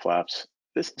scapular flaps,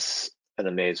 this is an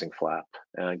amazing flap.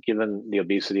 Given the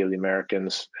obesity of the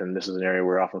Americans, and this is an area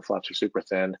where often flaps are super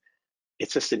thin,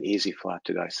 it's just an easy flap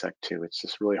to dissect too. It's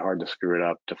just really hard to screw it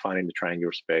up, to finding the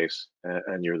triangular space,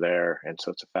 and you're there. And so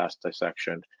it's a fast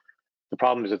dissection. The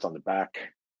problem is it's on the back,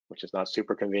 which is not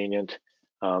super convenient.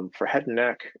 For head and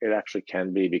neck, it actually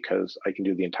can be, because I can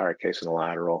do the entire case in the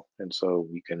lateral. And so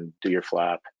you can do your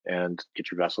flap and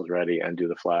get your vessels ready and do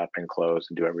the flap and close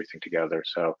and do everything together.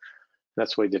 So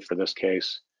That's what we did for this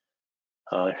case.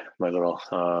 My little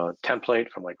template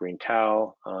for my green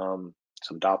towel,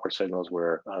 some Doppler signals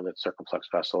where the circumflex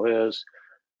vessel is,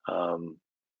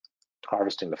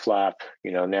 harvesting the flap.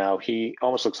 Now he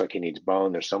almost looks like he needs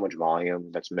bone. There's so much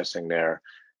volume that's missing there,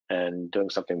 and doing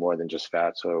something more than just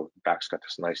fat. So back's got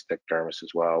this nice thick dermis as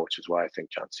well, which is why I think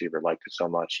John Seaver liked it so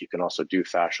much. You can also do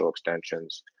fascial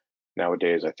extensions.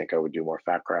 Nowadays, I think I would do more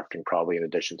fat grafting probably in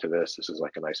addition to this. This is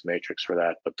like a nice matrix for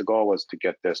that. But the goal was to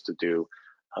get this to do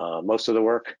most of the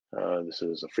work. This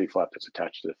is a free flap that's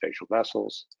attached to the facial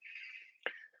vessels.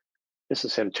 This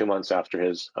is him 2 months after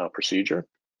his procedure.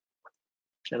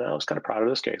 And I was kind of proud of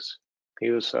this case. He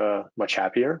was much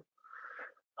happier.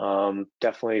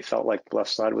 Definitely felt like the left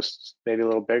side was maybe a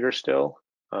little bigger still.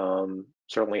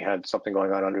 Certainly had something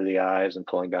going on under the eyes and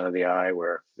pulling down to the eye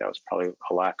where that was probably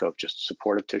a lack of just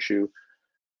supportive tissue.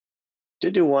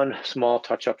 Did do one small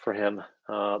touch up for him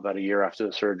about a year after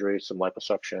the surgery, some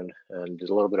liposuction, and did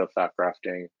a little bit of fat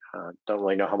grafting. Don't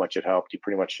really know how much it helped. He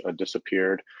pretty much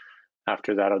disappeared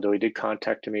after that, although he did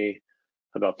contact me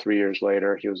about 3 years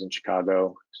later. He was in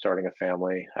Chicago starting a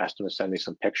family, asked him to send me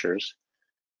some pictures.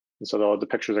 And so the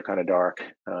pictures are kind of dark,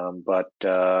 but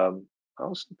I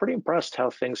was pretty impressed how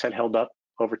things had held up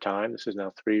over time. This is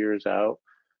now 3 years out.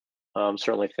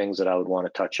 Certainly things that I would want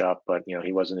to touch up, but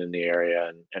he wasn't in the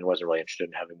area and wasn't really interested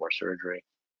in having more surgery.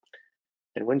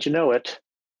 And wouldn't you know it,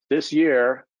 this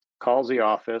year calls the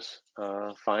office,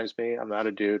 finds me. I'm out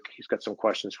of Duke. He's got some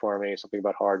questions for me, something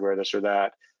about hardware, this or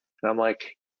that. And I'm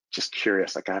like, just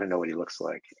curious. I got to know what he looks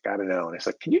like. I got to know. And he's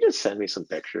like, can you just send me some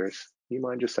pictures? Do you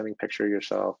mind just sending a picture of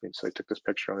yourself? And so he took this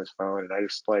picture on his phone, and I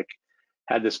just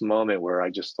had this moment where I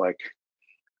just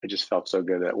felt so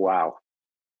good that, wow,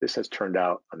 this has turned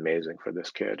out amazing for this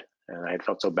kid. And I had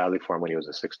felt so badly for him when he was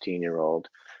a 16-year-old.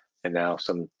 And now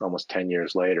almost 10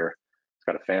 years later, he's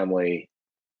got a family.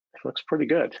 It looks pretty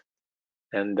good.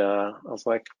 And I was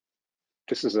like,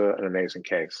 this is an amazing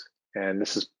case. And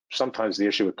this is sometimes the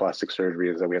issue with plastic surgery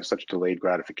is that we have such delayed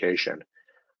gratification.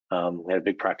 We had a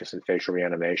big practice in facial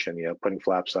reanimation, putting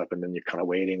flaps up, and then you're kind of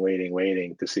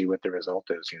waiting to see what the result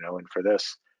is, and for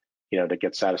this, to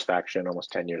get satisfaction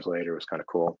almost 10 years later was kind of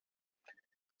cool.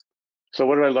 So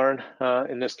what did I learn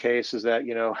in this case is that,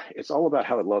 it's all about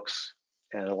how it looks.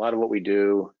 And a lot of what we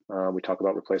do, we talk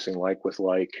about replacing like with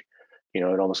like.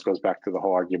 It almost goes back to the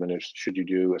whole argument of should you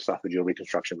do esophageal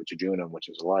reconstruction with jejunum, which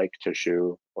is a like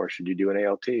tissue, or should you do an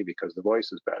ALT because the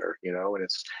voice is better, and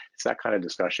it's that kind of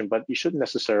discussion. But you shouldn't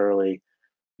necessarily,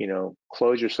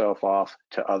 close yourself off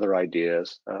to other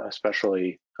ideas,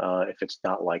 especially if it's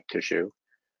not like tissue.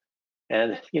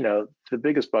 And, the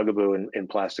biggest bugaboo in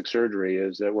plastic surgery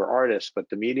is that we're artists, but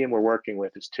the medium we're working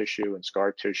with is tissue, and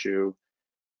scar tissue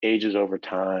ages over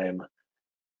time.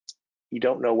 You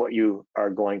don't know what you are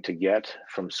going to get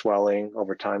from swelling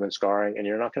over time and scarring, and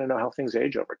you're not going to know how things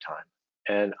age over time.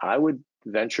 And I would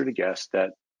venture to guess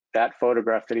that that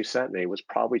photograph that he sent me was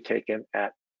probably taken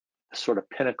at the sort of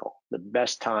pinnacle, the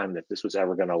best time that this was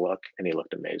ever going to look, and he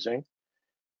looked amazing.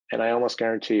 And I almost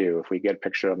guarantee you, if we get a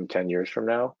picture of him 10 years from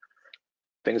now,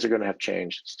 things are going to have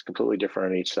changed. It's completely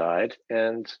different on each side.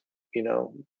 And,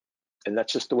 and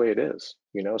that's just the way it is,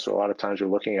 so a lot of times you're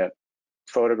looking at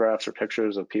photographs or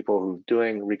pictures of people who are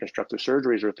doing reconstructive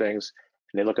surgeries or things,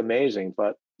 and they look amazing,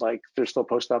 but they're still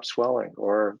post-op swelling,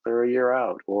 or they're a year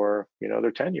out, or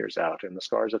they're 10 years out and the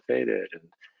scars have faded and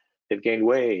they've gained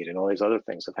weight and all these other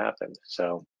things have happened.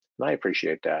 So I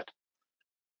appreciate that.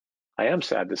 I am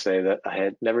sad to say that I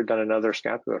had never done another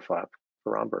scapular flap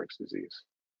for Romberg's disease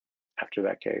after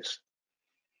that case.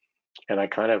 And I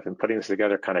kind of, in putting this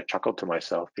together, kind of chuckled to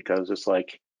myself, because it's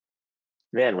like,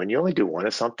 man, when you only do one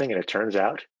of something and it turns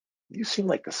out, you seem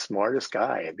like the smartest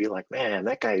guy. I'd be like, man,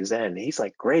 that guy Zenn, he's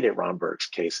great at Romberg's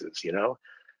cases,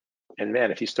 And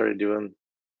man, if you started doing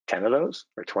 10 of those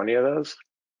or 20 of those,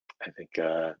 I think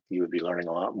you would be learning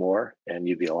a lot more, and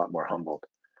you'd be a lot more humbled.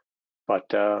 But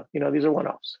these are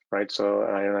one-offs, right? So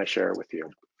I share it with you.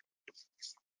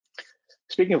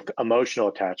 Speaking of emotional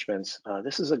attachments,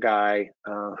 this is a guy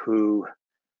who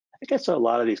I think I saw a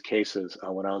lot of these cases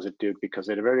when I was at Duke, because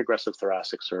they had a very aggressive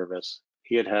thoracic service.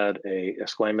 He had a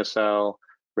squamous cell,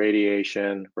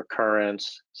 radiation,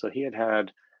 recurrence. So he had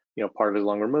part of his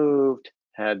lung removed,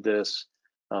 had this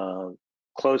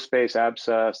closed space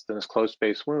abscess, then this closed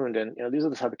space wound. And these are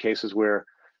the type of cases where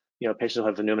patients will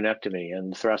have a pneumonectomy,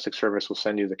 and the thoracic service will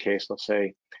send you the case. They'll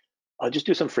say, I'll just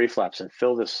do some free flaps and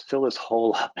fill this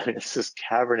hole up. And it's this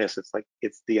cavernous,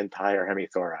 it's the entire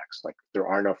hemithorax. There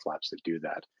are no flaps that do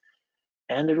that.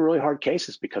 And they're really hard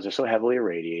cases because they're so heavily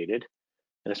irradiated.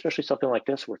 And especially something like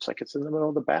this, where it's in the middle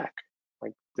of the back.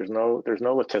 Like there's no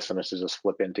latissimus to just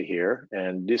flip into here.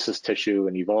 And this is tissue,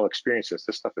 and you've all experienced this.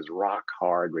 This stuff is rock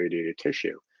hard radiated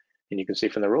tissue. And you can see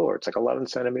from the ruler, it's like 11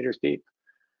 centimeters deep.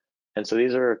 And so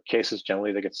these are cases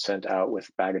generally that get sent out with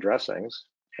bag of dressings,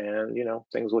 and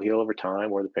things will heal over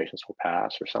time, or the patients will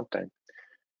pass or something.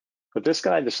 But this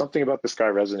guy, there's something about this guy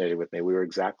resonated with me. We were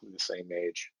exactly the same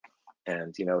age,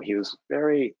 and he was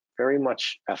very, very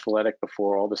much athletic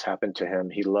before all this happened to him.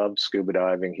 He loved scuba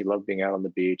diving. He loved being out on the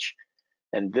beach,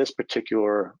 and this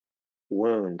particular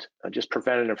wound just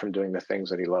prevented him from doing the things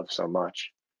that he loved so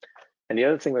much. And the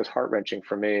other thing that was heart-wrenching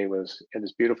for me was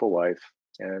his beautiful wife,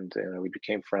 and we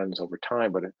became friends over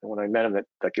time. But when I met him,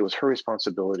 it was her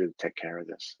responsibility to take care of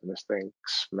this. And this thing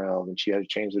smelled, and she had to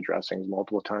change the dressings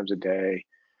multiple times a day.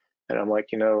 And I'm like,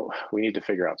 we need to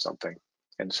figure out something.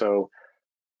 And so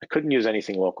I couldn't use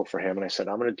anything local for him. And I said,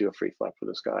 I'm going to do a free flap for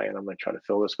this guy, and I'm going to try to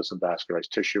fill this with some vascularized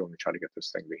tissue and try to get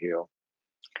this thing to heal.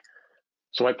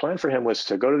 So my plan for him was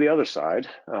to go to the other side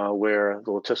where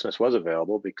the latissimus was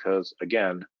available, because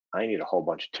again, I need a whole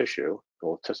bunch of tissue. The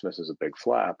latissimus is a big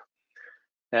flap.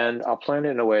 And I'll plan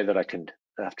it in a way that I can,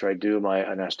 after I do my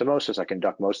anastomosis, I can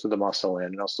duct most of the muscle in,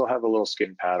 and I'll still have a little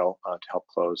skin paddle to help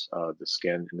close the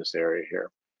skin in this area here,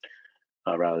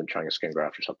 rather than trying a skin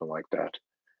graft or something like that.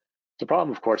 The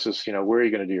problem, of course, is, where are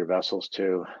you going to do your vessels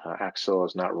to? Axil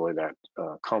is not really that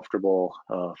comfortable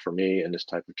for me in this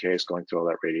type of case, going through all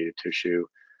that radiated tissue.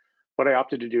 What I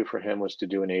opted to do for him was to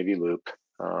do an AV loop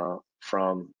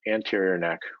from anterior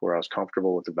neck, where I was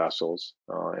comfortable with the vessels,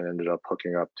 and ended up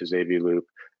hooking up his AV loop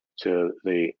to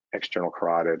the external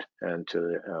carotid and to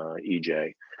the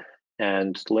EJ,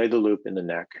 and lay the loop in the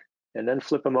neck, and then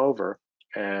flip him over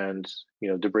and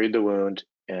debride the wound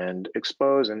and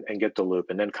expose and get the loop,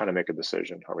 and then kind of make a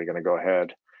decision. Are we going to go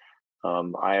ahead?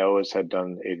 I always had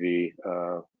done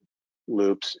AV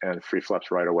loops and free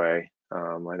flaps right away.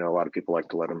 I know a lot of people like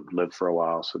to let them live for a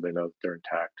while so they know that they're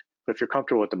intact. But if you're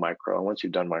comfortable with the micro, and once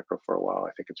you've done micro for a while,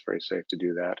 I think it's very safe to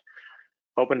do that.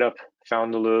 Opened up,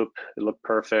 found the loop, it looked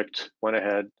perfect, went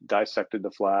ahead, dissected the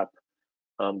flap,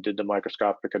 did the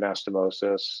microscopic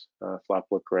anastomosis, flap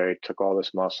looked great, took all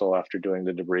this muscle after doing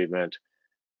the debridement,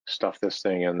 stuffed this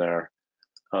thing in there,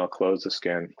 closed the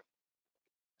skin,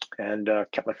 and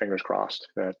kept my fingers crossed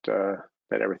that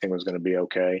everything was going to be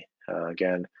okay.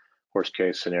 Again, worst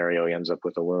case scenario, he ends up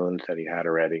with a wound that he had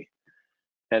already.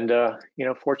 And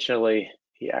fortunately,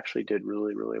 he actually did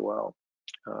really, really well.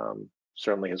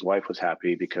 Certainly his wife was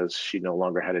happy, because she no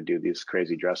longer had to do these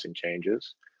crazy dressing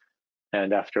changes.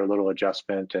 And after a little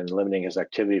adjustment and limiting his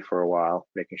activity for a while,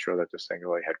 making sure that this thing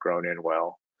really had grown in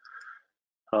well,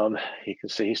 you can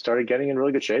see he started getting in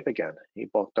really good shape again. He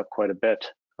bulked up quite a bit.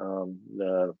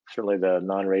 Certainly the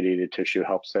non-radiated tissue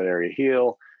helps that area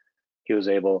heal. He was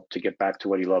able to get back to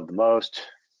what he loved the most.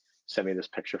 Sent me this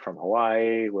picture from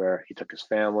Hawaii where he took his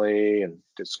family and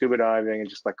did scuba diving, and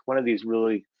just like one of these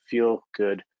really feel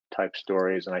good type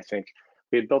stories. And I think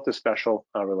we had built a special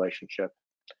relationship,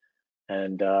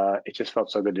 and it just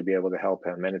felt so good to be able to help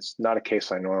him. And it's not a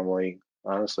case I normally,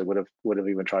 honestly, would have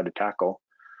even tried to tackle.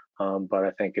 But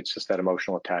I think it's just that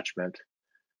emotional attachment.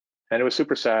 And it was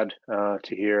super sad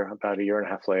to hear about a year and a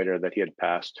half later that he had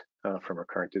passed from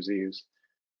recurrent disease.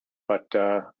 But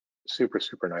super,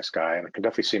 super nice guy, and I can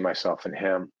definitely see myself in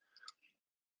him.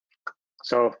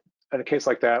 So in a case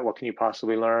like that, what can you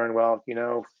possibly learn? Well,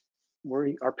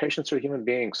 our patients are human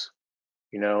beings,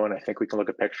 and I think we can look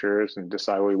at pictures and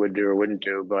decide what we would do or wouldn't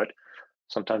do, but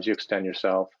sometimes you extend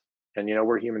yourself, and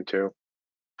we're human too.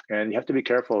 And you have to be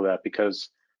careful of that, because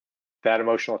that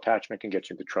emotional attachment can get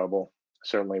you into trouble.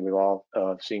 Certainly we've all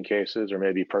seen cases, or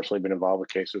maybe personally been involved with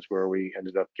cases, where we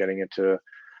ended up getting into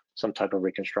some type of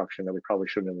reconstruction that we probably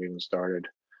shouldn't have even started.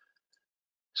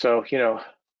 So,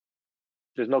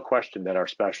 there's no question that our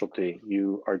specialty,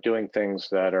 you are doing things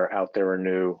that are out there or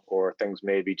new, or things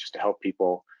maybe just to help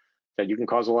people, that you can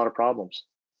cause a lot of problems,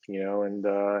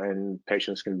 and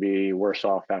patients can be worse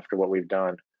off after what we've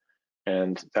done.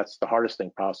 And that's the hardest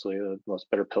thing, possibly the most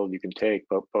bitter pill you can take.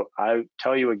 But I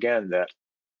tell you again that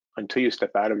until you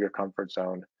step out of your comfort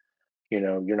zone,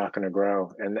 you're not going to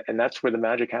grow. And that's where the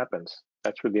magic happens.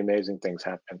 That's where the amazing things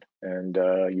happen. And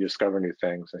you discover new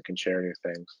things and can share new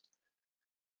things.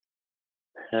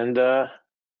 And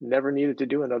never needed to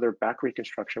do another back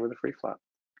reconstruction with a free flap.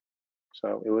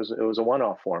 So it was a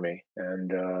one-off for me,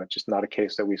 and just not a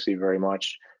case that we see very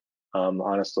much.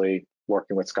 Honestly,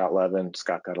 working with Scott Levin,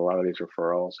 Scott got a lot of these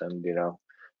referrals, and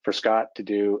for Scott to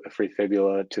do a free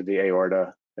fibula to the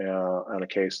aorta on a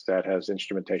case that has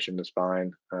instrumentation in the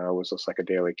spine was just like a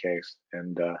daily case.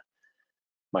 And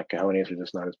my cojones are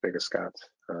just not as big as Scott's.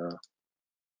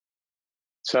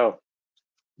 So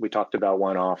we talked about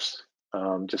one-offs.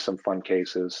 just some fun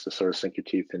cases to sort of sink your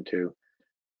teeth into.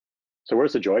 So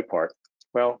where's the joy part?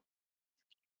 Well,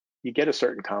 you get a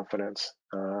certain confidence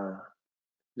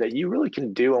that you really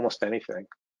can do almost anything.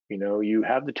 You know, you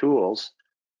have the tools,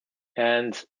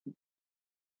 and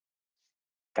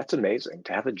that's amazing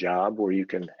to have a job where you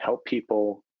can help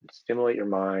people, stimulate your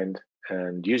mind,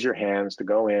 and use your hands to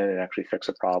go in and actually fix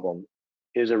a problem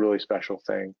is a really special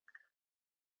thing.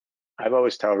 I've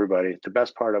always tell everybody the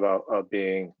best part about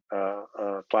being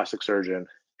a plastic surgeon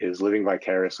is living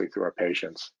vicariously through our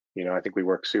patients. You know, I think we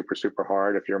work super, super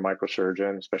hard. If you're a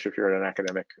microsurgeon, especially if you're at an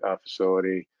academic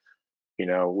facility, you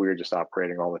know, we're just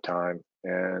operating all the time.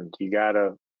 And you got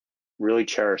to really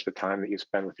cherish the time that you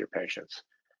spend with your patients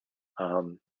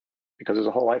because there's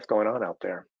a whole life going on out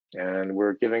there. And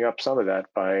we're giving up some of that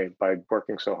by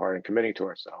working so hard and committing to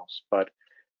ourselves. But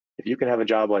if you can have a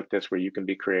job like this where you can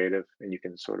be creative and you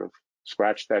can sort of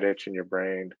scratch that itch in your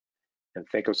brain and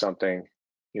think of something,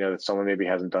 you know, that someone maybe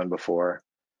hasn't done before.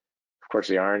 Of course,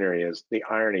 the irony is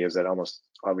that almost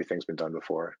everything's been done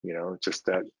before. You know, it's just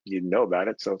that you know about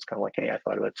it, so it's kind of like, hey, I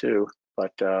thought of it too.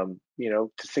 But you know,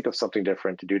 to think of something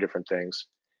different, to do different things,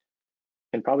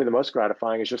 and probably the most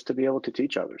gratifying is just to be able to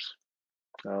teach others,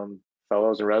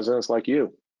 fellows and residents like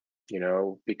you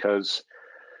know, because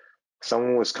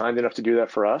someone was kind enough to do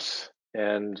that for us,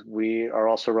 and we are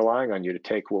also relying on you to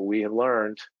take what we have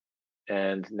learned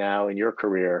and now in your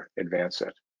career advance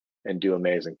it and do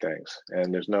amazing things.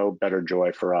 And there's no better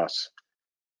joy for us.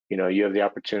 You know, you have the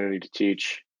opportunity to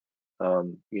teach.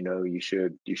 You know, you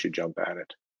should jump at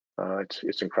it.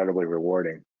 It's incredibly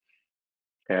rewarding,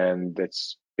 and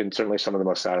it's been certainly some of the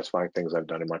most satisfying things I've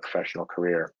done in my professional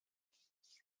career.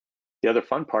 The other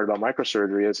fun part about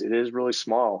microsurgery is it is really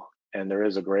small, and there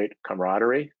is a great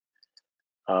camaraderie.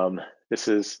 This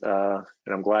is, and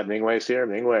I'm glad Mingwei's here.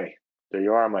 Mingwei, there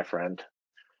you are, my friend.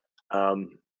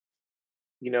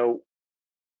 You know,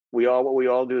 what we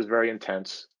all do is very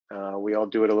intense. We all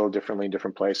do it a little differently in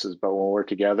different places, but when we're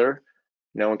together,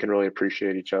 no one can really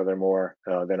appreciate each other more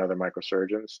than other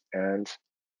microsurgeons. And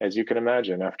as you can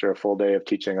imagine, after a full day of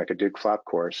teaching like a Duke flap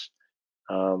course,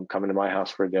 coming to my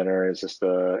house for dinner is just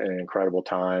an incredible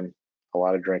time. A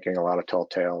lot of drinking, a lot of tall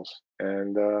tales,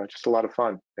 and just a lot of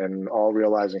fun. And all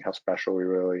realizing how special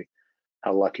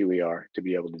how lucky we are to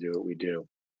be able to do what we do.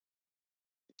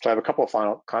 So I have a couple of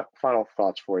final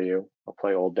thoughts for you. I'll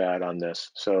play old dad on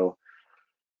this. So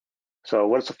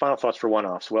what's the final thoughts for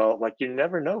one-offs? Well, like you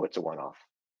never know it's a one-off,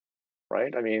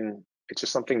 right? I mean, it's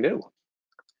just something new.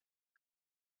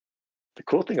 The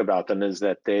cool thing about them is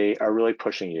that they are really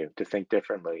pushing you to think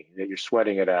differently, that you're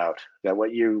sweating it out, that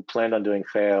what you planned on doing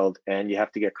failed, and you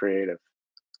have to get creative,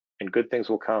 and good things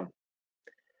will come.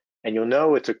 And you'll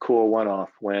know it's a cool one-off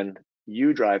when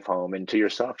you drive home and to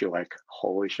yourself, you're like,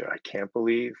 holy shit, I can't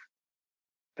believe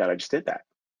that I just did that.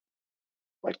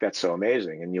 Like, that's so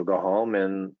amazing. And you'll go home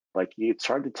and like, it's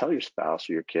hard to tell your spouse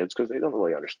or your kids because they don't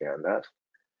really understand that.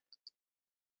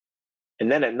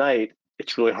 And then at night,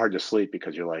 it's really hard to sleep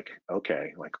because you're like,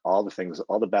 okay, like all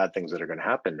the bad things that are going to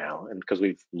happen now. And because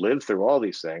we've lived through all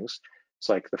these things, it's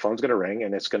like the phone's going to ring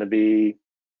and it's going to be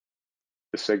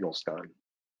the signal's gone.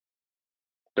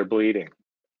 They're bleeding.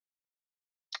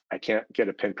 I can't get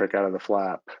a pinprick out of the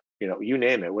flap. You know, you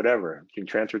name it, whatever. You can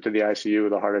transfer to the ICU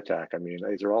with a heart attack. I mean,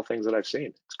 these are all things that I've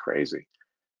seen. It's crazy.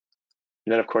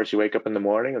 And then, of course, you wake up in the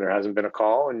morning and there hasn't been a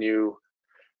call and you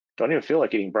don't even feel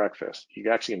like eating breakfast.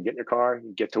 You actually can get in your car,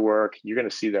 you get to work, you're going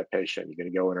to see that patient, you're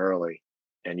going to go in early,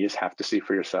 and you just have to see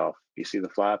for yourself. You see the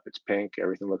flap, it's pink,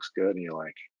 everything looks good, and you're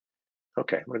like,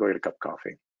 okay, I'm going to go get a cup of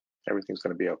coffee. Everything's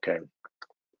going to be okay.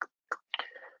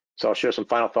 So I'll share some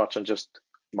final thoughts on just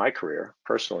my career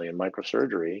personally in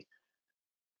microsurgery.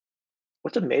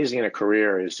 What's amazing in a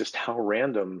career is just how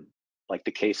random like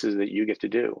the cases that you get to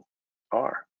do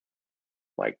are.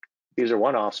 Like these are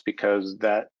one-offs because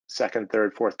that second,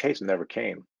 third, fourth case never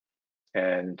came.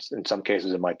 And in some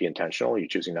cases it might be intentional, you're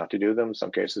choosing not to do them. In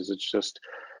some cases it's just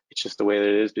the way that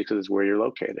it is because it's where you're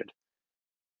located.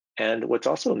 And what's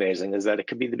also amazing is that it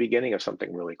could be the beginning of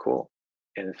something really cool.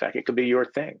 And in fact, it could be your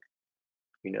thing.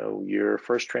 You know, your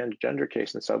first transgender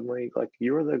case, and suddenly like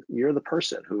you're the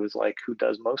person who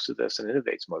does most of this and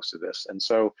innovates most of this. And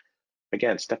so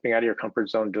again, stepping out of your comfort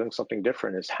zone, doing something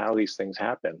different is how these things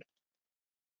happen.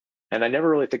 And I never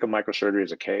really think of microsurgery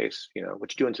as a case. You know,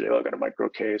 what you doing today? Oh, I got a micro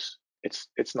case.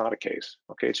 It's not a case.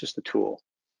 Okay, it's just a tool.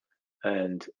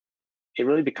 And it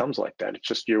really becomes like that. It's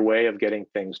just your way of getting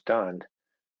things done.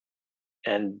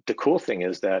 And the cool thing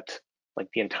is that like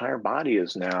the entire body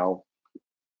is now,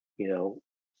 you know,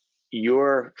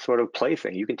 your sort of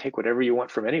plaything. You can take whatever you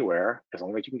want from anywhere, as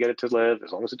long as you can get it to live,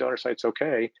 as long as the donor site's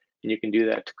okay, and you can do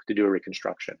that to do a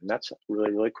reconstruction. And that's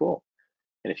really, really cool.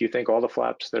 And if you think all the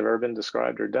flaps that have ever been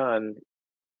described are done,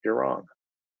 you're wrong.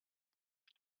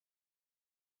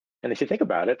 And if you think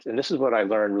about it, and this is what I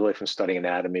learned really from studying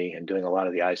anatomy and doing a lot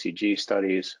of the ICG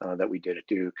studies that we did at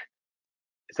Duke,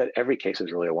 is that every case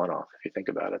is really a one-off. If you think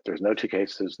about it, there's no two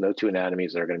cases, no two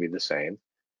anatomies that are going to be the same.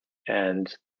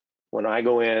 And when I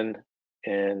go in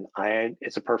and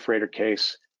it's a perforator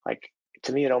case, like,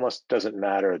 to me, it almost doesn't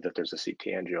matter that there's a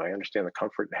CT angio. I understand the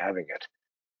comfort in having it.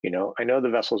 I know the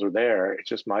vessels are there. It's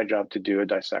just my job to do a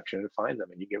dissection and find them,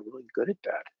 and you get really good at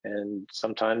that. And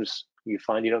sometimes you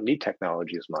find you don't need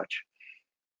technology as much.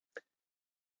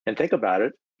 And think about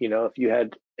it, if you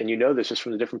had, and this just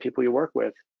from the different people you work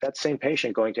with, that same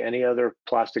patient going to any other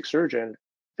plastic surgeon,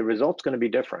 the result's going to be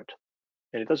different.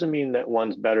 And it doesn't mean that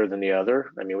one's better than the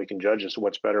other. I mean, we can judge as to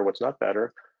what's better, what's not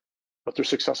better, but they're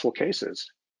successful cases.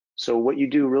 So what you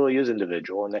do really is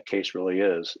individual, and that case really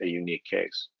is a unique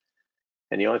case.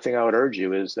 And the only thing I would urge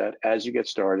you is that as you get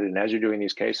started and as you're doing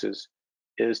these cases,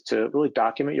 is to really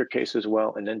document your cases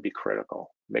well and then be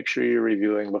critical. Make sure you're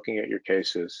reviewing, looking at your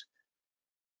cases.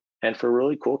 And for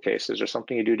really cool cases or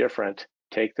something you do different,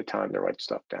 take the time to write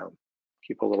stuff down.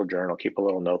 Keep a little journal, keep a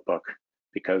little notebook,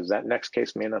 because that next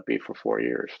case may not be for 4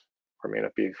 years or may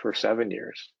not be for 7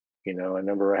 years. I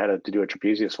remember I had to do a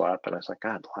trapezius flap, and I was like,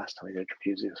 God, the last time I did a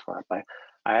trapezius flap,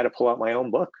 I had to pull out my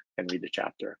own book and read the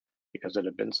chapter because it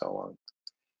had been so long.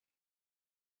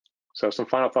 So some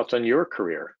final thoughts on your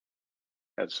career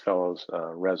as fellows,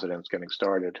 residents getting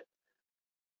started.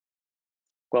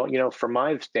 Well, from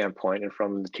my standpoint and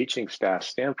from the teaching staff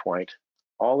standpoint,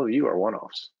 all of you are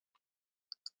one-offs.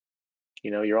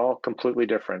 You're all completely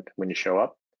different when you show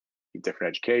up.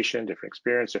 Different education, different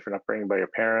experience, different upbringing by your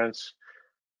parents.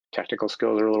 Technical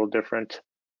skills are a little different.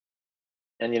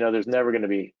 And there's never going to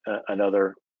be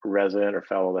another resident or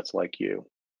fellow that's like you.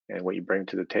 And what you bring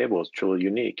to the table is truly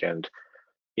unique. And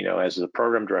as a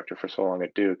program director for so long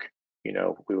at Duke,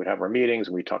 we would have our meetings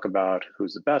and we talk about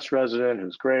who's the best resident,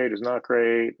 who's great, who's not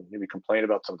great, and maybe complain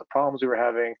about some of the problems we were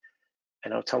having.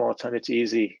 And I'll tell them all the time, it's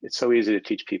easy. It's so easy to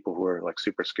teach people who are like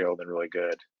super skilled and really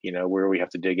good. Where we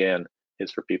have to dig in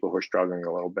is for people who are struggling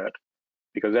a little bit,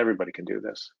 because everybody can do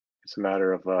this. It's a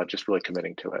matter of just really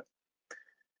committing to it.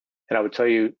 And I would tell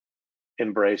you,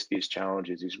 embrace these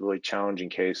challenges, these really challenging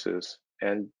cases,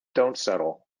 and don't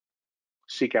settle.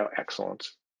 Seek out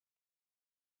excellence.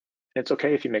 It's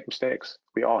okay if you make mistakes.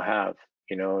 We all have.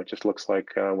 It just looks like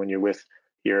when you're with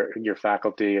your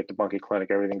faculty at the Buncke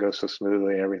Clinic, everything goes so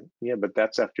smoothly and everything. Yeah, but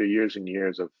that's after years and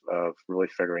years of really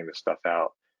figuring this stuff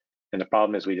out. And the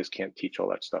problem is we just can't teach all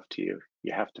that stuff to you.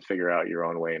 You have to figure out your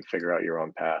own way and figure out your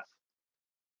own path,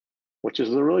 which is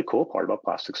the really cool part about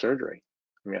plastic surgery.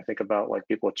 I mean, I think about like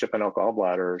people with chipping out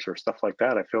gallbladders or stuff like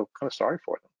that. I feel kind of sorry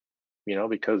for them,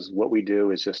 because what we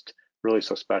do is just really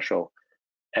so special,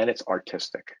 and it's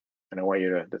artistic. And I want you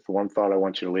to, that's the one thought I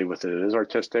want you to leave with it. It is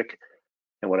artistic.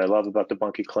 And what I love about the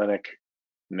Buncke Clinic,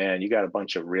 man, you got a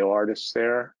bunch of real artists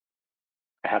there.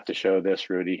 I have to show this,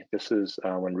 Rudy. This is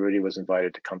when Rudy was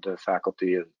invited to come to the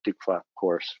faculty of Duke Flap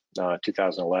course,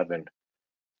 2011.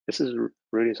 This is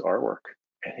Rudy's artwork.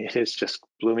 And it is just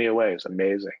blew me away. It's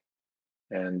amazing.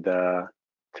 And to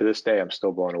this day, I'm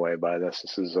still blown away by this.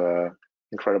 This is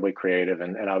incredibly creative.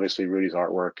 And obviously Rudy's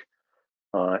artwork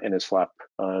and his flap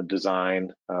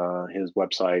design, his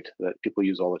website that people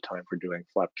use all the time for doing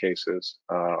flap cases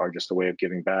are just a way of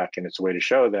giving back. And it's a way to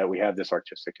show that we have this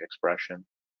artistic expression.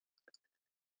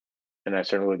 And I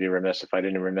certainly would be remiss if I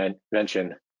didn't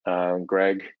mention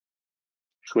Greg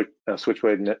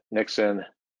Switchblade Nixon.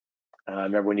 I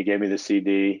remember when you gave me the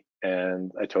CD,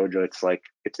 and I told you it's like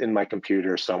it's in my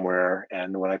computer somewhere.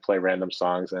 And when I play random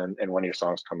songs and one of your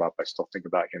songs come up, I still think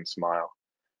about you and smile.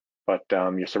 But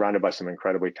you're surrounded by some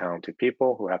incredibly talented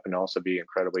people who happen to also be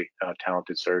incredibly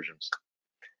talented surgeons.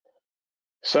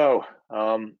 So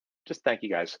just thank you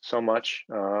guys so much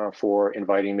for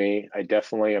inviting me. I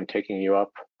definitely am taking you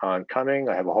up on coming.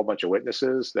 I have a whole bunch of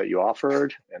witnesses that you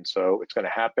offered, and so it's going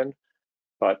to happen.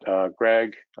 But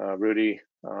Greg, Rudy,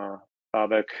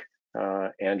 Babak,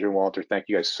 Andrew, and Walter, thank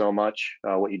you guys so much.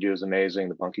 What you do is amazing.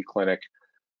 The Buncke Clinic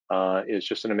is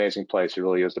just an amazing place. It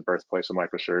really is the birthplace of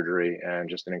microsurgery, and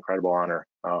just an incredible honor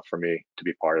for me to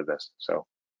be part of this. So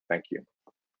thank you.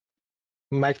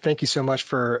 Mike, thank you so much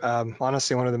for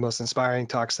honestly one of the most inspiring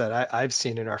talks that I've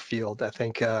seen in our field. I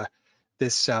think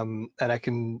this, and I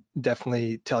can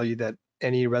definitely tell you that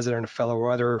any resident or fellow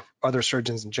or other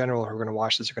surgeons in general who are going to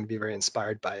watch this are going to be very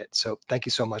inspired by it. So thank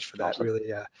you so much for that. Awesome.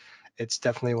 Really, it's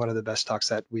definitely one of the best talks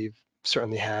that we've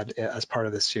certainly had as part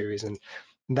of this series. And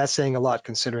that's saying a lot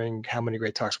considering how many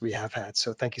great talks we have had.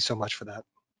 So thank you so much for that.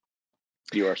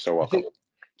 You are so I welcome. think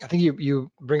I think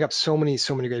you bring up so many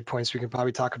great points. We can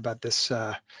probably talk about this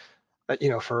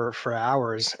for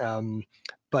hours.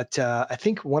 But I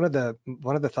think one of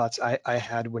the thoughts I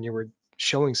had when you were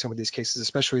showing some of these cases,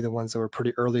 especially the ones that were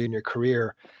pretty early in your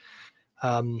career,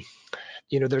 um,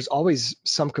 there's always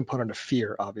some component of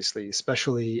fear, obviously,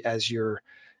 especially as you're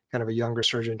kind of a younger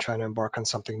surgeon trying to embark on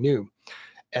something new.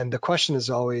 And the question is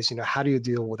always, how do you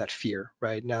deal with that fear,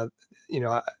 right? Now,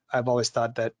 I've always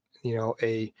thought that,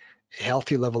 a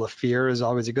healthy level of fear is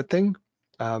always a good thing,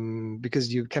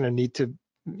 because you kind of need to,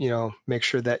 make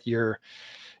sure that you're,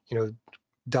 you know,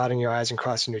 dotting your I's and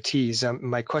crossing your T's.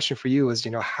 My question for you is,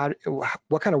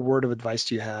 what kind of word of advice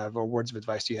do you have, or words of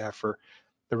advice do you have for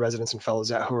the residents and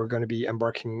fellows out who are going to be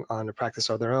embarking on a practice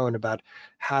of their own about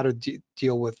how to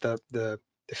deal with the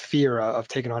fear of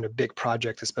taking on a big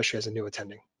project, especially as a new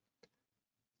attending?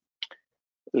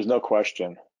 There's no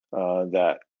question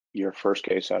that your first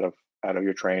case out of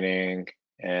your training,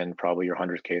 and probably your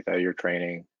 100th case out of your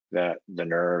training, that the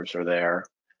nerves are there,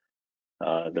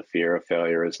 the fear of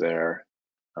failure is there,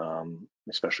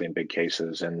 especially in big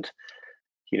cases, and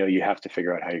you have to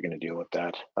figure out how you're going to deal with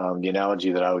that. The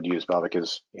analogy that I would use, Babak,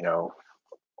 is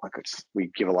like we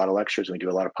give a lot of lectures and we do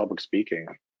a lot of public speaking,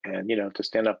 and to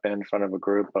stand up in front of a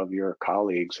group of your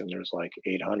colleagues and there's like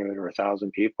 800 or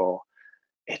 1,000 people,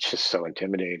 it's just so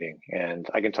intimidating. And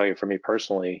I can tell you, for me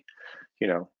personally,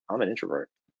 I'm an introvert.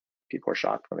 People are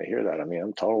shocked when they hear that. I mean,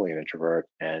 I'm totally an introvert,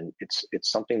 and it's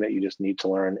something that you just need to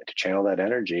learn to channel that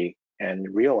energy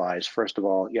and realize, first of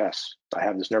all, yes, I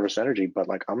have this nervous energy, but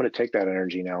like, I'm going to take that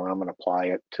energy now and I'm going to apply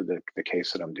it to the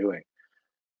case that I'm doing.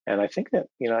 And I think that,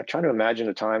 I try to imagine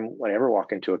a time when I ever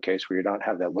walk into a case where you don't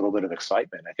have that little bit of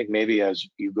excitement. I think maybe as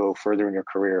you go further in your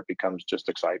career, it becomes just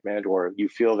excitement, or you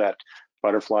feel that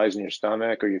butterflies in your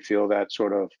stomach, or you feel that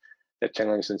sort of that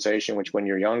tingling sensation, which when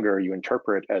you're younger, you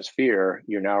interpret as fear.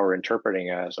 You now are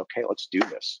interpreting as, okay, let's do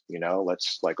this.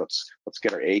 Let's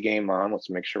get our A game on.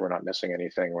 Let's make sure we're not missing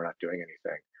anything. We're not doing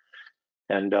anything.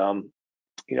 And,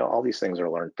 all these things are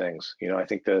learned things. I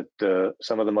think that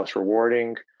some of the most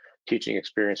rewarding teaching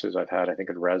experiences I've had, I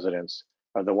think, in residents,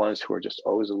 are the ones who are just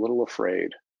always a little afraid,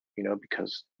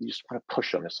 because you just want to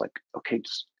push them. It's like, okay,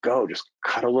 just go, just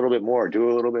cut a little bit more,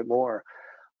 do a little bit more.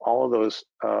 All of those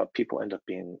people end up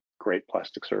being great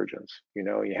plastic surgeons.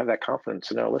 You have that confidence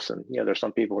to know, listen, there's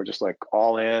some people who are just like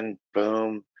all in,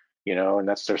 boom, and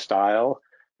that's their style.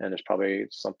 And there's probably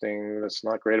something that's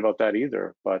not great about that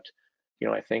either. But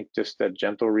I think just that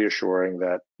gentle reassuring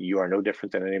that you are no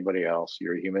different than anybody else.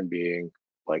 You're a human being.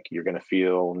 Like, you're going to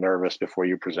feel nervous before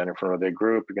you present in front of their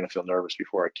group. You're going to feel nervous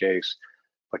before a case,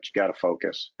 but you got to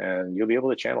focus, and you'll be able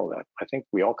to channel that. I think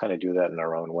we all kind of do that in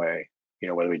our own way,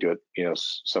 whether we do it,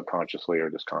 subconsciously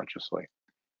or just consciously.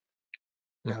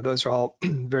 Yeah, those are all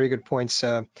very good points.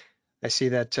 I see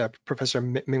that Professor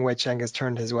Mingwei Chang has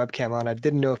turned his webcam on. I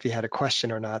didn't know if he had a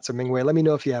question or not. So Mingwei, let me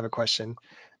know if you have a question.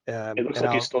 It looks And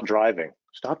like he's still driving.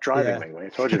 Stop driving, yeah, Mingwei. I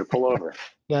told you to pull over.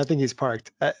 yeah, I think he's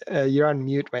parked. You're on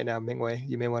mute right now, Mingwei.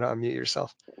 You may want to unmute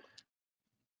yourself.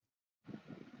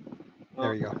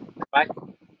 There you go. Mike,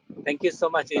 thank you so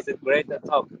much. It's a great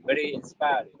talk, very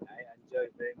inspiring. I enjoy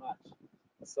very much.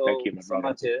 Thank you, So my so brother.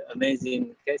 much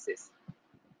amazing cases.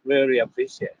 Really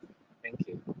appreciate. Thank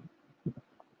you.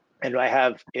 And I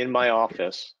have in my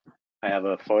office, I have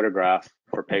a photograph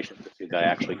for patients to see that I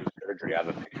actually do surgery. I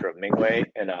have a picture of Mingwei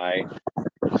and I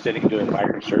sitting doing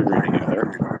microsurgery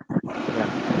together.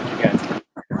 Again,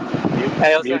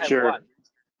 I also have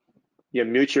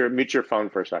one. mute your phone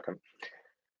for a second.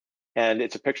 And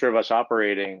it's a picture of us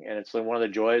operating, and it's one of the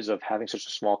joys of having such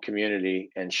a small community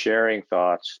and sharing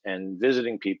thoughts and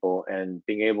visiting people and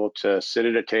being able to sit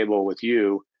at a table with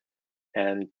you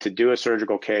and to do a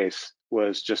surgical case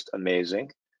was just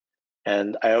amazing.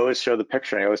 And I always show the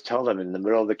picture, and I always tell them, in the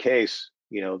middle of the case,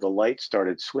 the light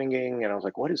started swinging, and I was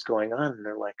like, what is going on? And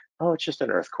they're like, oh, it's just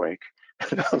an earthquake.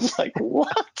 And I was like,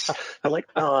 what? I'm like,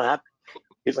 no,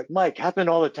 he's like, Mike, happened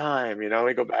all the time. We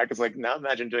go back, it's like, now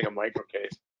imagine doing a micro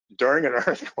case during an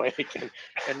earthquake.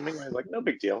 And Mingwei's like, no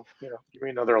big deal. Give me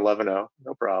another 11-0,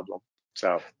 no problem.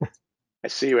 So I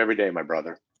see you every day, my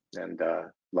brother, and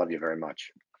love you very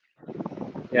much.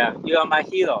 Yeah, you are my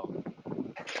hero.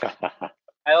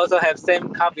 I also have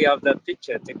same copy of the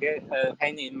picture to get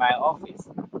hanging in my office.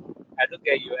 I look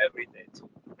at you every day too.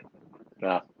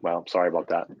 Well, I'm sorry about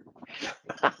that.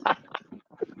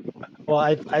 Well,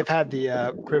 I've had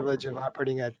the privilege of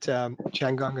operating at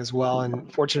Chang'an as well,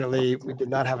 and fortunately, we did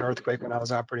not have an earthquake when I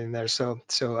was operating there. So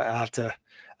I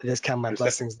just count my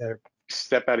blessings there.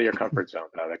 Step out of your comfort zone,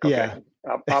 okay? Yeah.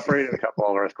 I'll operate in a couple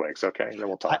of earthquakes, okay? Then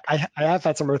we'll talk. I have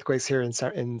had some earthquakes here in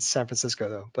San Francisco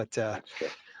though, but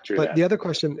True But that. the other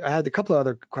question, I had a couple of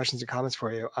other questions and comments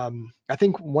for you. I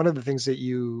think one of the things that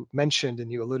you mentioned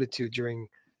and you alluded to during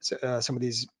some of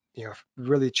these,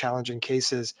 really challenging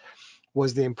cases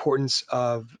was the importance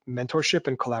of mentorship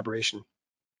and collaboration.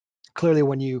 Clearly,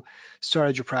 when you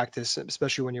started your practice,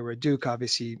 especially when you were at Duke,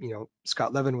 obviously,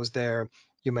 Scott Levin was there.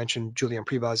 You mentioned Julian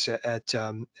Pribas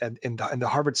in the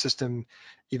Harvard system,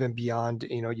 even beyond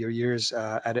your years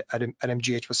at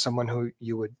MGH was someone who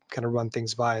you would kind of run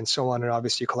things by and so on, and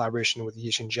obviously collaboration with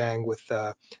Yixin Zhang with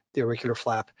the auricular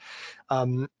flap.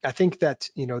 I think that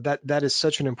that is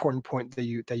such an important point that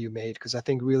you made, because I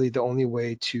think really the only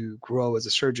way to grow as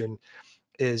a surgeon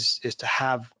is to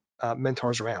have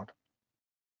mentors around.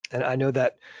 And I know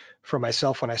that for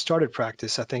myself, when I started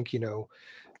practice, I think,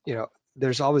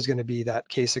 there's always going to be that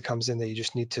case that comes in that you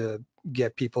just need to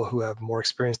get people who have more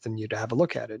experience than you to have a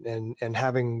look at it. And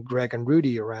having Greg and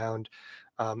Rudy around,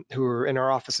 who are in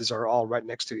our offices, are all right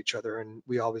next to each other. And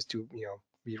we always do,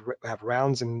 we have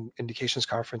rounds and indications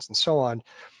conference and so on.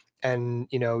 And,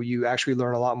 you actually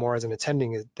learn a lot more as an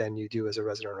attending than you do as a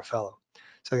resident or a fellow.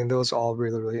 So I think those are all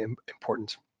really, really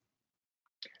important.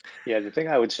 Yeah, the thing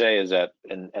I would say is that,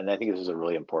 and I think this is a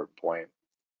really important point.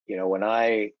 When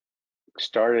I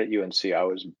started at UNC, I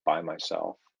was by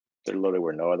myself. There literally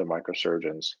were no other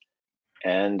microsurgeons,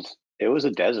 and it was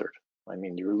a desert. I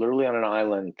mean, you were literally on an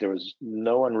island. There was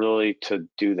no one really to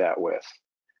do that with.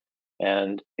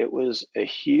 And it was a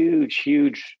huge,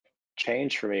 huge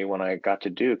change for me when I got to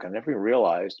Duke. I never even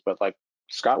realized, but like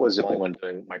Scott was the only one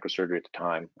doing microsurgery at the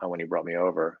time when he brought me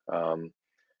over.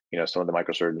 Some of the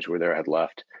microsurgeons who were there had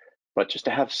left. But just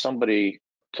to have somebody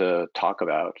to talk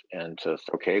about and to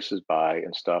throw cases by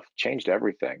and stuff changed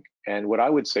everything. And what I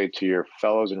would say to your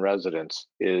fellows and residents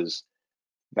is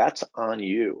that's on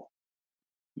you.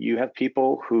 You have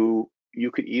people who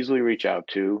you could easily reach out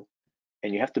to,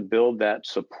 and you have to build that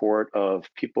support of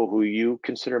people who you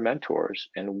consider mentors.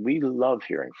 And we love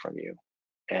hearing from you.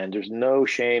 And there's no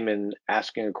shame in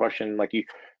asking a question like you,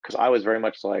 because I was very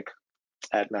much like,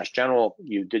 at Mass General,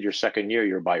 you did your second year,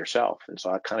 you were by yourself. And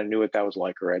so I kind of knew what that was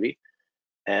like already.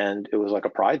 And it was like a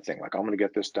pride thing. Like, I'm going to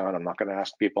get this done. I'm not going to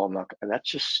ask people. And that's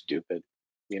just stupid.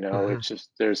 Mm-hmm. It's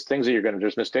just, there's things that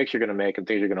there's mistakes you're going to make and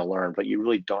things you're going to learn, but you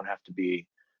really don't have to be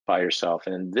by yourself.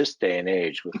 And in this day and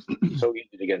age, with so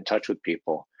easy to get in touch with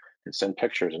people and send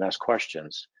pictures and ask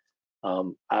questions,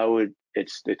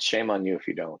 it's shame on you if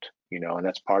you don't, and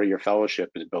that's part of your fellowship,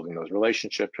 is building those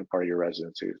relationships, and part of your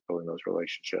residency is building those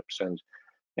relationships.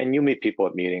 And you meet people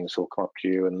at meetings who'll come up to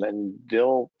you, and then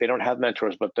they don't have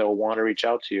mentors, but they'll want to reach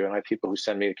out to you. And I have people who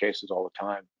send me the cases all the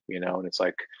time, and it's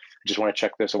like, I just want to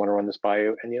check this, I want to run this by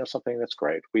you. And something that's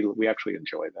great. We actually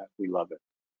enjoy that. We love it.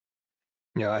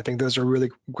 Yeah, I think those are really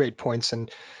great points,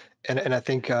 and I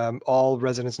think all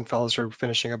residents and fellows who are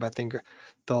finishing up, I think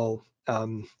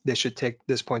they should take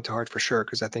this point to heart for sure,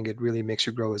 because I think it really makes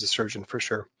you grow as a surgeon for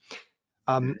sure.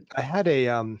 I had a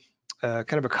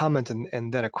kind of a comment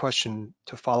and then a question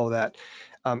to follow that.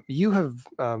 You have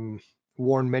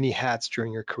worn many hats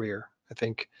during your career. I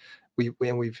think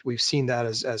we've seen that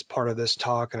as part of this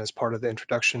talk and as part of the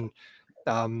introduction.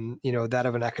 That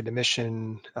of an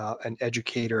academician, an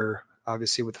educator,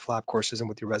 obviously with the flap courses and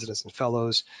with your residents and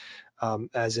fellows,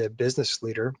 as a business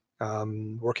leader,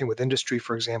 working with industry,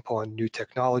 for example, on new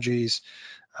technologies,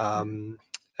 and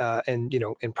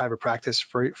in private practice,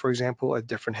 for example, a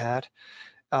different hat.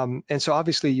 And so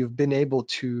obviously you've been able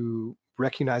to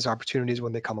recognize opportunities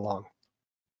when they come along.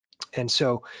 And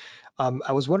so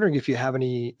I was wondering if you have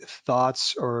any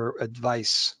thoughts or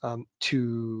advice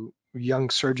to young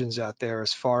surgeons out there,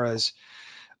 as far as,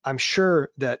 I'm sure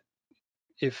that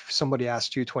if somebody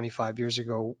asked you 25 years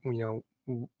ago,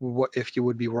 what if you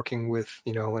would be working with,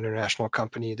 an international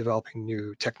company developing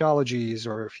new technologies,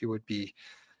 or if you would be,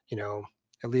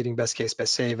 a leading best case,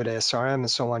 best save at ASRM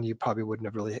and so on, you probably wouldn't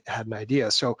have really had an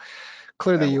idea. So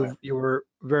clearly you were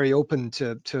very open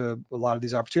to a lot of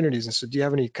these opportunities. And so do you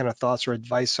have any kind of thoughts or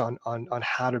advice on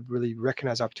how to really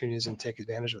recognize opportunities and take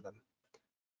advantage of them?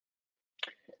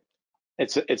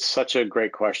 It's such a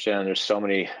great question, and there's so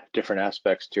many different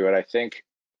aspects to it. I think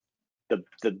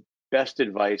the best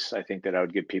advice I think that I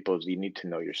would give people is you need to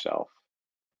know yourself.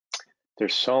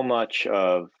 There's so much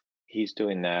of he's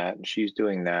doing that and she's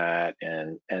doing that,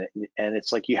 and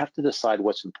it's like you have to decide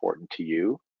what's important to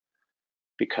you,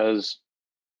 because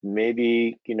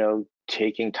maybe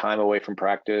taking time away from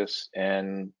practice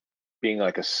and being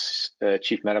like a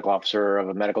chief medical officer of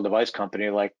a medical device company,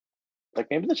 like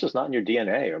maybe that's just not in your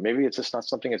DNA, or maybe it's just not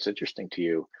something that's interesting to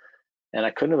you. And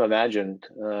I couldn't have imagined,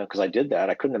 because I did that,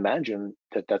 I couldn't imagine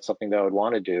that that's something that I would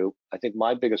want to do. I think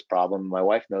my biggest problem, my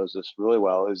wife knows this really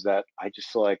well, is that I just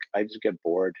feel like I just get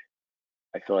bored.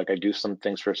 I feel like I do some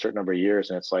things for a certain number of years,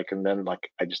 and it's like, and then like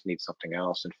I just need something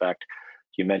else. In fact,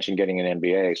 you mentioned getting an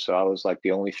MBA, so I was like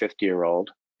the only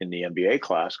 50-year-old in the MBA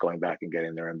class going back and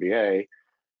getting their MBA.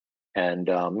 And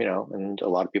you know, and a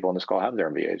lot of people on this call have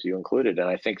their MBAs, you included. And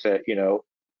I think that, you know,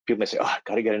 people may say, "Oh, I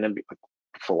got to get an MBA." Like,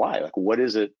 for why? Like, what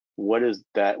is it? What is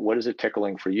that? What is it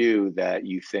tickling for you that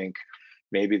you think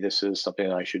maybe this is something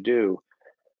that I should do?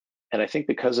 And I think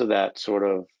because of that sort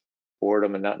of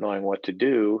boredom and not knowing what to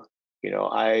do, you know,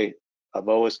 I've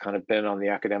always kind of been on the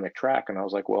academic track, and I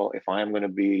was like, well, if I'm going to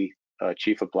be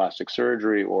chief of plastic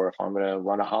surgery, or if I'm going to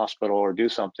run a hospital or do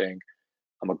something,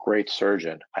 I'm a great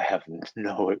surgeon. I have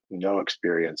no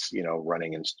experience, you know,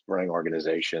 running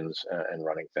organizations and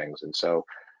running things. And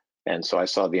so I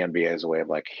saw the MBA as a way of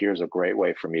like, here's a great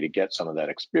way for me to get some of that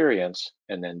experience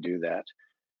and then do that.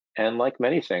 And like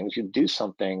many things, you do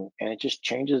something and it just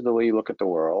changes the way you look at the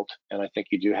world. And I think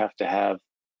you do have to have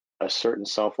a certain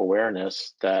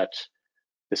self-awareness that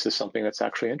this is something that's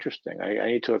actually interesting. I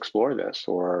need to explore this,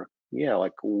 or yeah,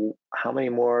 like how many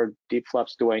more deep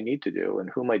flaps do I need to do, and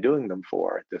who am I doing them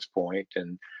for at this point?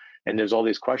 And there's all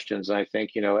these questions. And I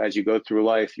think, you know, as you go through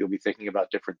life, you'll be thinking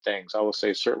about different things. I will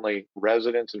say certainly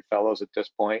residents and fellows at this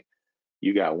point,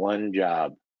 you got one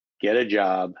job: get a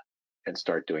job and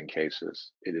start doing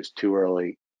cases. It is too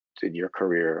early in your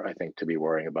career, I think, to be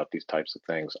worrying about these types of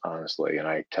things, honestly. And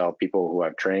I tell people who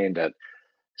I've trained that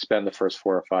spend the first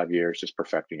 4 or 5 years just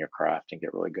perfecting your craft and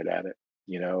get really good at it,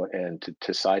 you know, and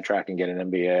to sidetrack and get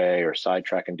an MBA or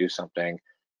sidetrack and do something,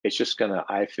 it's just gonna,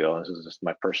 I feel, and this is just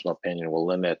my personal opinion, will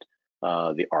limit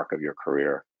the arc of your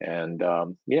career. And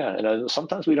yeah, and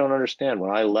sometimes we don't understand.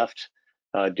 When I left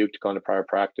Duke to go into private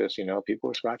practice, you know, people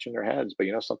were scratching their heads, but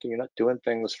you know something, you're not doing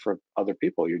things for other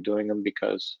people. You're doing them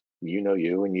because you know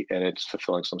you, and it's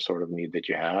fulfilling some sort of need that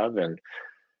you have. And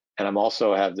I'm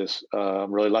also have this,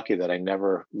 I'm really lucky that I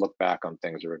never look back on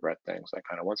things or regret things. I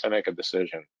kind of, once I make a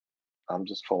decision, I'm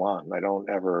just full on. I don't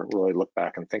ever really look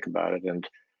back and think about it. And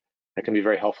it can be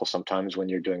very helpful sometimes when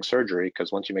you're doing surgery,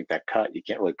 because once you make that cut, you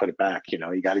can't really put it back. You know,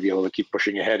 you got to be able to keep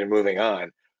pushing ahead and moving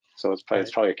on. So it's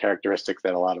probably a characteristic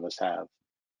that a lot of us have.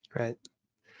 Right.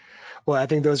 Well, I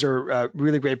think those are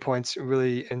really great points,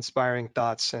 really inspiring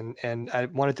thoughts. And I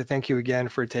wanted to thank you again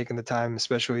for taking the time,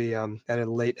 especially at a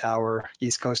late hour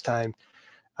East Coast time,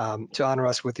 to honor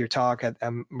us with your talk.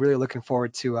 I'm really looking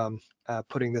forward to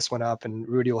putting this one up, and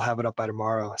Rudy will have it up by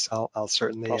tomorrow. So I'll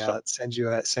certainly Awesome.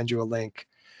 send you a link.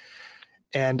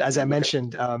 And as I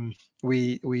mentioned,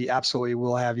 we absolutely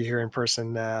will have you here in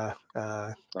person. I'm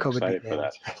COVID excited for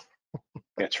notwithstanding. that.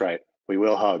 That's right. We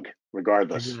will hug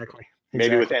regardless. Exactly.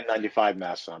 Maybe with N95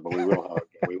 masks on, but we will hug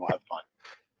and we will have fun.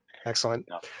 Excellent.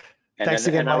 No. Thanks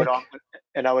again, I would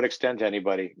Mike. I would extend to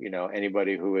anybody, you know,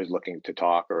 anybody who is looking to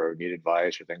talk or need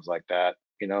advice or things like that,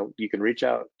 you know, you can reach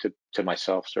out to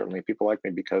myself, certainly people like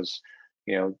me, because,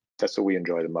 you know, that's what we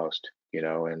enjoy the most, you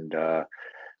know, and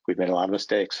we've made a lot of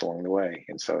mistakes along the way.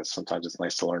 And so sometimes it's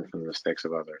nice to learn from the mistakes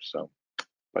of others. So,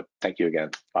 but thank you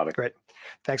again, Bobby. Great.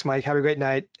 Thanks, Mike. Have a great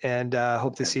night, and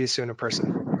hope to see you soon in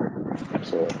person.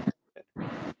 Absolutely.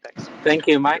 Thanks. Thank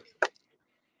you, Mike.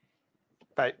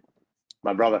 Bye.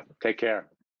 My brother, take care.